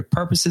separate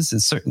purposes and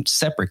certain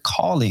separate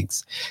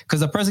callings.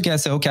 Because a person can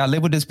say, okay, I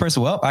live with this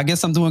person. Well, I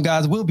guess I'm doing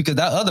God's will because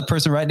that other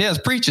person right there is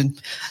preaching.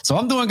 So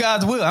I'm doing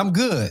God's will. I'm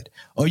good.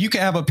 Or you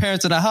can have a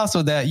parent in the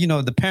household that,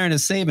 the parent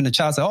is saved and the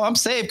child says, oh, I'm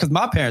saved because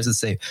my parents are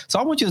saved. So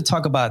I want you to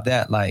talk about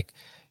that. Like,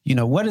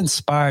 what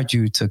inspired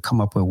you to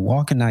come up with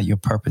Walking Out Your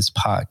Purpose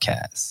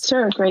podcast?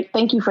 Sure. Great.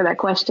 Thank you for that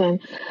question.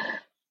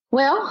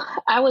 Well,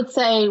 I would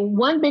say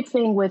one big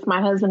thing with my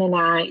husband and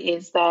I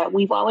is that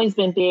we've always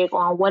been big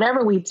on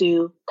whatever we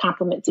do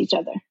complements each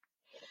other.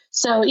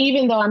 So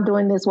even though I'm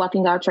doing this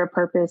Walking Out Your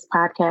Purpose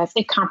podcast,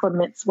 it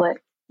complements what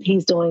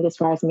he's doing as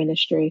far as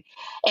ministry.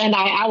 And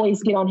I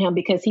always get on him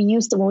because he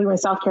used to, when we were in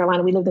South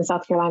Carolina, we lived in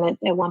South Carolina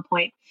at one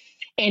point,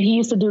 and he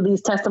used to do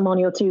these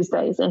testimonial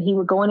Tuesdays, and he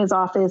would go in his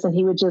office and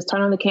he would just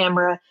turn on the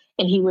camera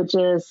and he would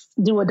just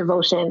do a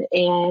devotion.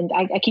 And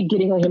I keep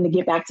getting on him to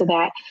get back to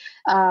that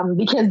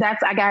because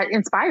I got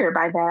inspired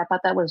by that. I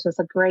thought that was just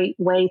a great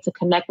way to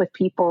connect with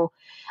people.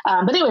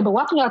 But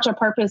Walking Out Your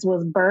Purpose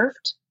was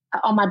birthed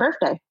on my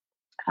birthday.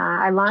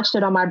 I launched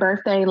it on my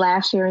birthday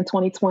last year in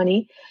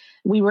 2020.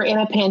 We were in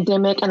a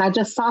pandemic and I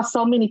just saw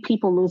so many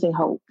people losing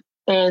hope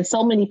and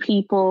so many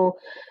people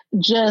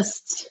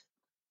just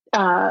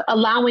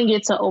allowing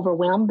it to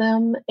overwhelm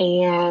them.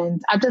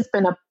 And I've just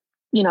been a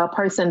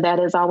person that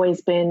has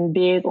always been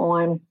big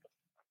on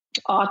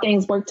all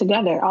things work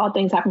together. All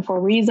things happen for a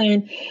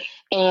reason.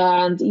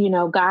 And,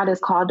 God has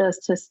called us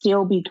to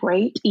still be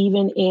great,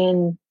 even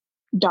in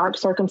dark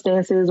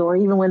circumstances, or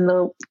even when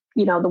the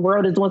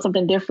world is doing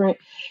something different.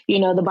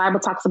 The Bible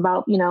talks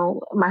about,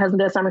 my husband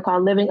does something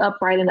called living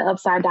upright in the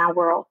upside down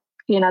world.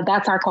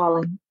 That's our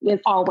calling.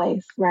 It's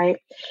always, right?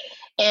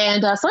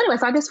 And so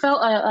I just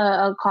felt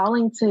a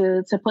calling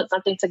to put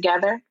something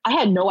together. I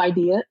had no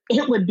idea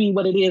it would be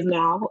what it is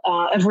now.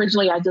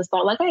 Originally, I just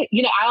thought hey,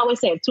 I always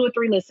say if 2 or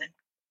 3 listen,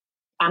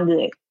 I'm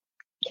good.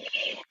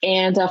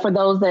 And for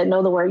those that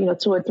know the word,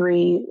 2 or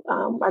 3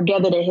 are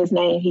gathered in his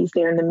name, he's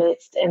there in the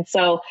midst. And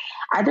so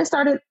I just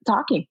started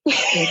talking.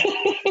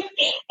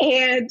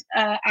 And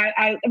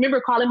I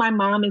remember calling my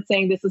mom and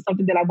saying this is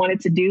something that I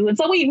wanted to do. And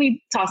so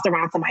we tossed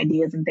around some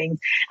ideas and things.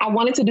 I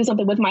wanted to do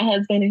something with my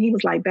husband, and he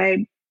was like,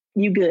 babe,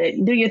 you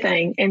good, do your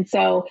thing. And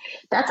so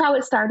that's how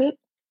it started.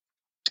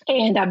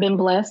 And I've been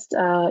blessed,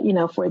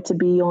 for it to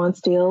be on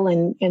still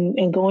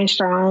and going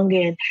strong.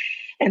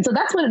 And so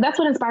that's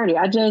what inspired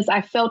it.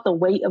 I felt the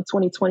weight of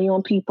 2020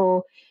 on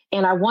people.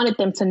 And I wanted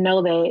them to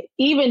know that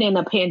even in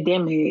a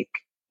pandemic,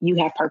 you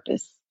have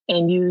purpose.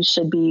 and you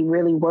should be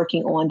really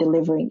working on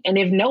delivering. And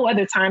if no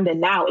other time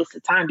than now, it's the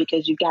time,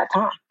 because you've got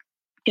time.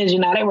 Because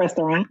you're not at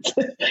restaurants,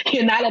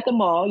 you're not at the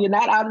mall, you're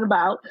not out and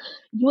about,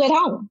 you're at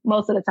home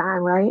most of the time,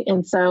 right?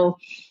 And so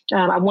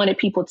I wanted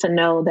people to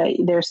know that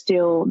there's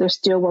still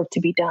work to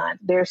be done.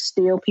 There's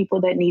still people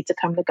that need to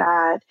come to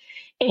God.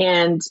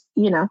 And,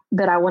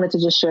 that I wanted to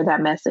just share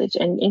that message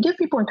and give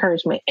people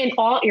encouragement in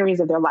all areas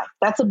of their life.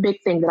 That's a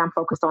big thing that I'm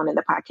focused on in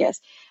the podcast.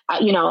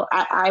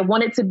 I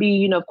want it to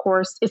be, of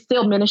course, it's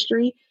still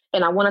ministry,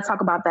 and I want to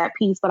talk about that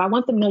piece, but I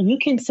want them to know you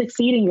can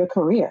succeed in your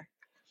career.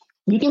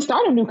 You can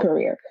start a new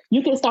career.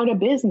 You can start a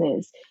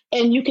business,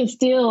 and you can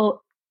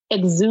still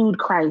exude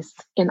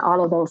Christ in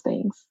all of those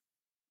things.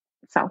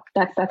 So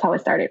that's how it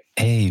started.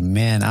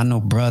 Amen. I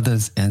know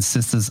brothers and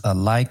sisters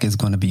alike is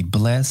going to be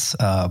blessed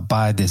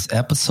by this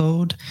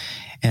episode.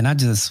 And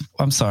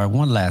I'm sorry,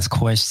 one last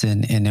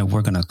question, and then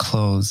we're going to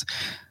close.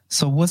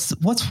 So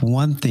what's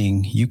one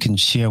thing you can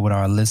share with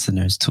our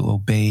listeners to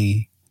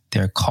obey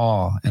their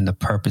call and the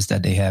purpose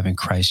that they have in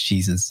Christ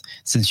Jesus,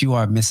 since you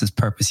are Mrs.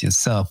 Purpose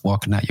yourself,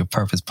 Walking Out Your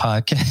Purpose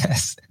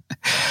podcast?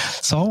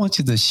 So I want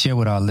you to share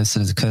with our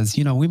listeners, because,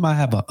 we might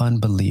have an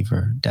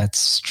unbeliever that's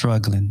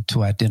struggling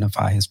to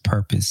identify his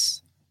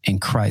purpose in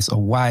Christ,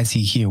 or why is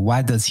he here?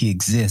 Why does he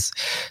exist?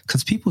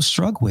 Because people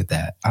struggle with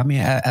that. I mean,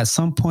 at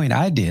some point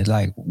I did,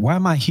 like, why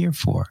am I here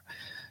for?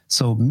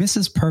 So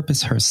Mrs.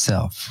 Purpose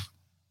herself,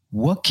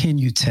 what can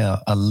you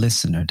tell a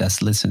listener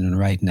that's listening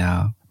right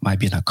now, might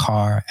be in a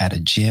car, at a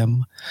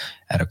gym,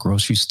 at a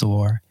grocery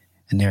store,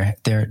 and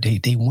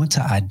they want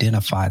to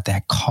identify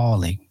that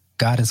calling?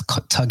 God is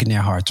tugging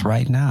their hearts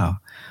right now.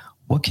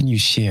 What can you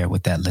share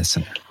with that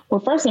listener? Well,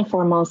 first and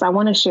foremost, I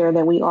want to share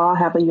that we all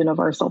have a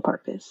universal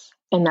purpose,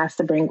 and that's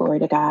to bring glory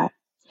to God.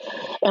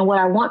 And what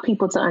I want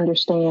people to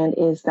understand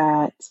is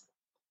that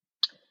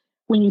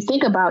when you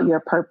think about your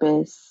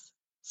purpose,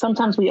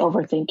 sometimes we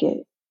overthink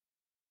it.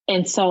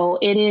 And so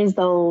it is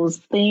those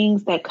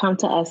things that come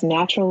to us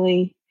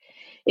naturally.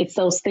 It's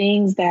those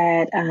things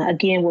that,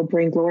 again, will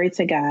bring glory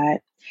to God.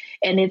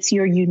 And it's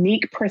your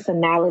unique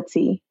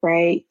personality,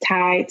 right,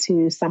 tied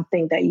to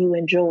something that you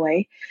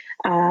enjoy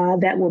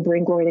that will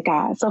bring glory to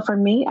God. So for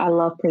me, I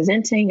love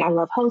presenting. I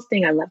love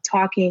hosting. I love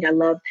talking. I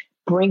love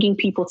bringing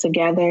people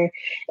together.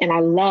 And I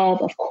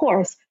love, of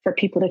course, for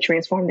people to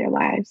transform their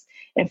lives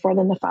and for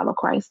them to follow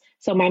Christ.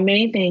 So my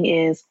main thing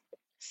is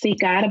seek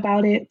God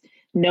about it.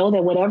 Know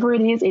that whatever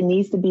it is, it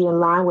needs to be in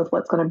line with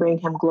what's going to bring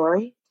him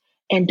glory,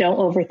 and don't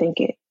overthink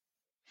it.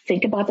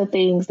 Think about the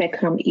things that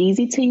come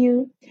easy to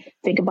you.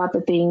 Think about the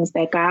things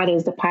that God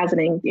is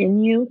depositing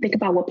in you. Think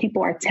about what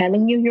people are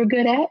telling you you're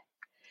good at,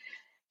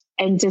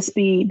 and just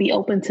be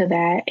open to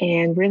that,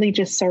 and really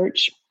just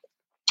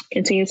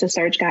continue to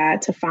search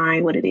God to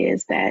find what it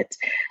is that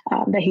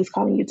he's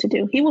calling you to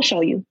do. He will show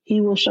you.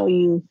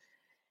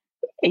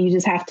 And you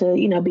just have to,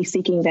 be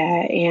seeking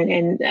that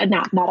and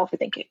not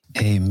overthink it.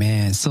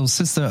 Amen. So,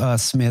 Sister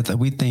Smith,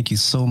 we thank you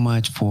so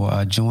much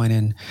for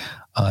joining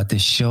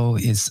this show.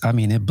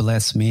 It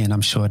blessed me, and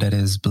I'm sure that it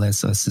has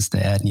blessed Sister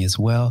Adney as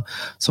well.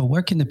 So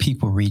where can the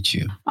people reach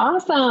you?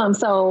 Awesome.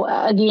 So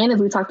again,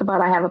 as we talked about,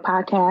 I have a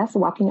podcast,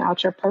 Walking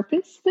Out Your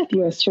Purpose, with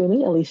yours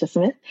truly, Alicia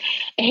Smith.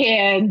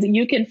 And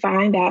you can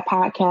find that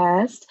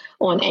podcast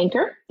on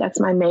Anchor. That's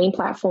my main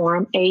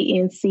platform,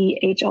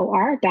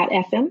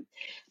 anchor.fm.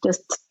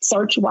 Just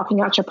search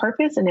Walking Out Your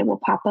Purpose and it will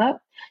pop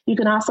up. You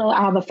can also, I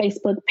have a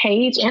Facebook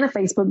page and a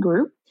Facebook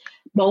group.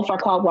 Both are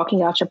called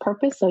Walking Out Your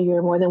Purpose. So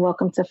you're more than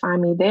welcome to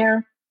find me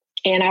there.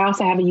 And I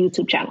also have a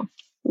YouTube channel,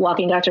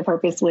 Walking Out Your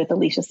Purpose with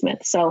Alicia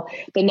Smith. So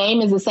the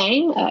name is the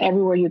same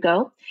everywhere you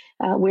go.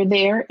 We're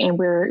there, and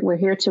we're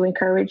here to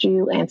encourage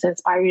you and to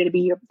inspire you to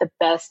be the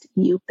best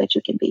you that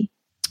you can be.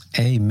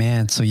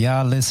 Amen. So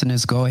y'all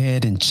listeners, go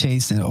ahead and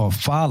chase or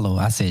follow.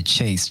 I said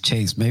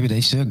chase. Maybe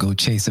they should go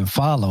chase and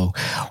follow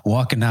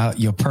Walking Out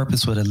Your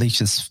Purpose with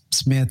Alicia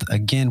Smith.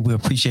 Again, we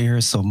appreciate her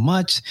so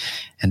much.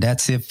 And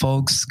that's it,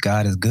 folks.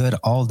 God is good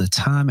all the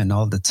time, and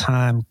all the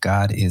time,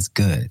 God is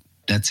good.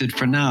 That's it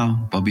for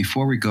now. But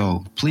before we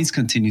go, please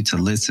continue to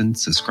listen,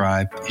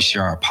 subscribe, and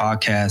share our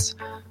podcast.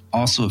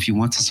 Also, if you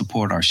want to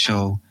support our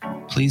show,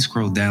 please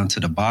scroll down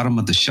to the bottom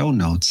of the show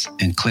notes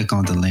and click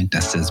on the link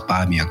that says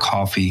Buy Me a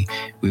Coffee.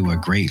 We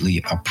would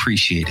greatly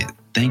appreciate it.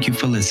 Thank you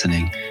for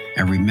listening.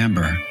 And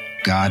remember,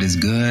 God is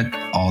good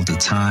all the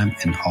time,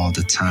 and all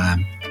the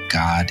time,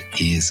 God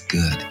is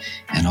good.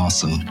 And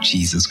also,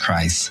 Jesus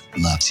Christ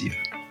loves you.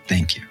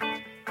 Thank you.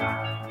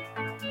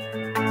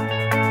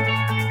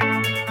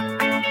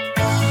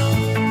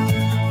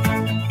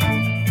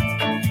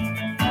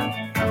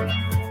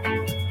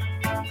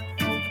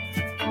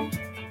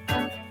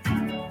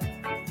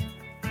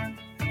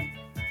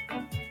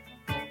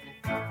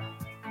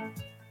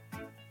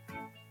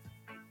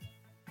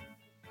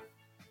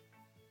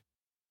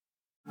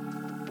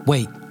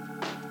 Wait,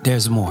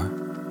 there's more.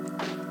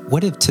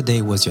 What if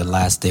today was your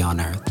last day on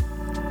earth?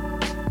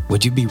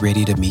 Would you be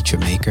ready to meet your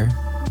Maker?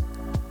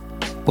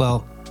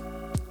 Well,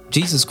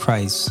 Jesus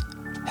Christ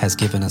has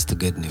given us the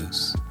good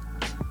news.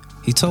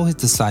 He told his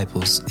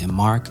disciples in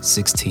Mark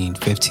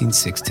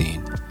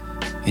 16:15-16,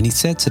 and he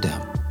said to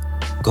them,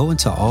 Go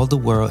into all the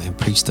world and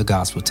preach the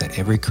gospel to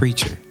every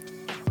creature.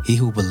 He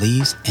who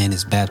believes and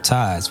is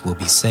baptized will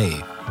be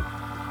saved,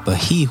 but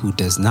he who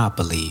does not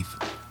believe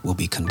will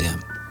be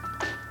condemned.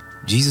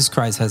 Jesus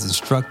Christ has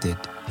instructed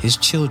his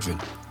children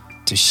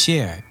to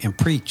share and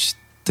preach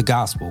the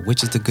gospel,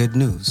 which is the good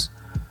news,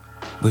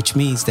 which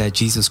means that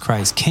Jesus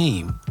Christ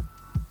came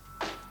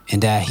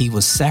and that he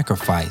was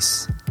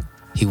sacrificed,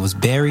 he was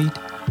buried,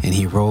 and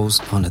he rose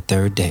on the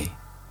third day.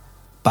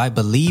 By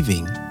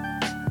believing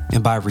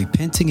and by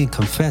repenting and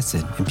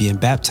confessing and being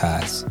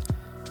baptized,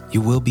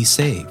 you will be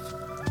saved.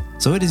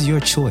 So it is your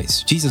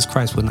choice. Jesus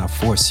Christ will not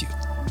force you.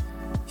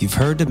 You've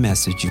heard the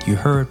message, you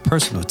heard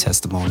personal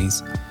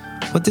testimonies,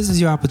 but this is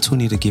your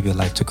opportunity to give your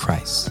life to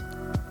Christ.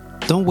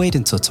 Don't wait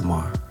until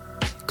tomorrow,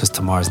 because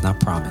tomorrow is not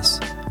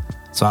promised.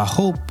 So I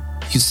hope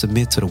you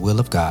submit to the will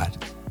of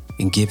God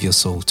and give your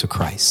soul to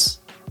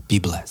Christ. Be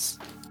blessed.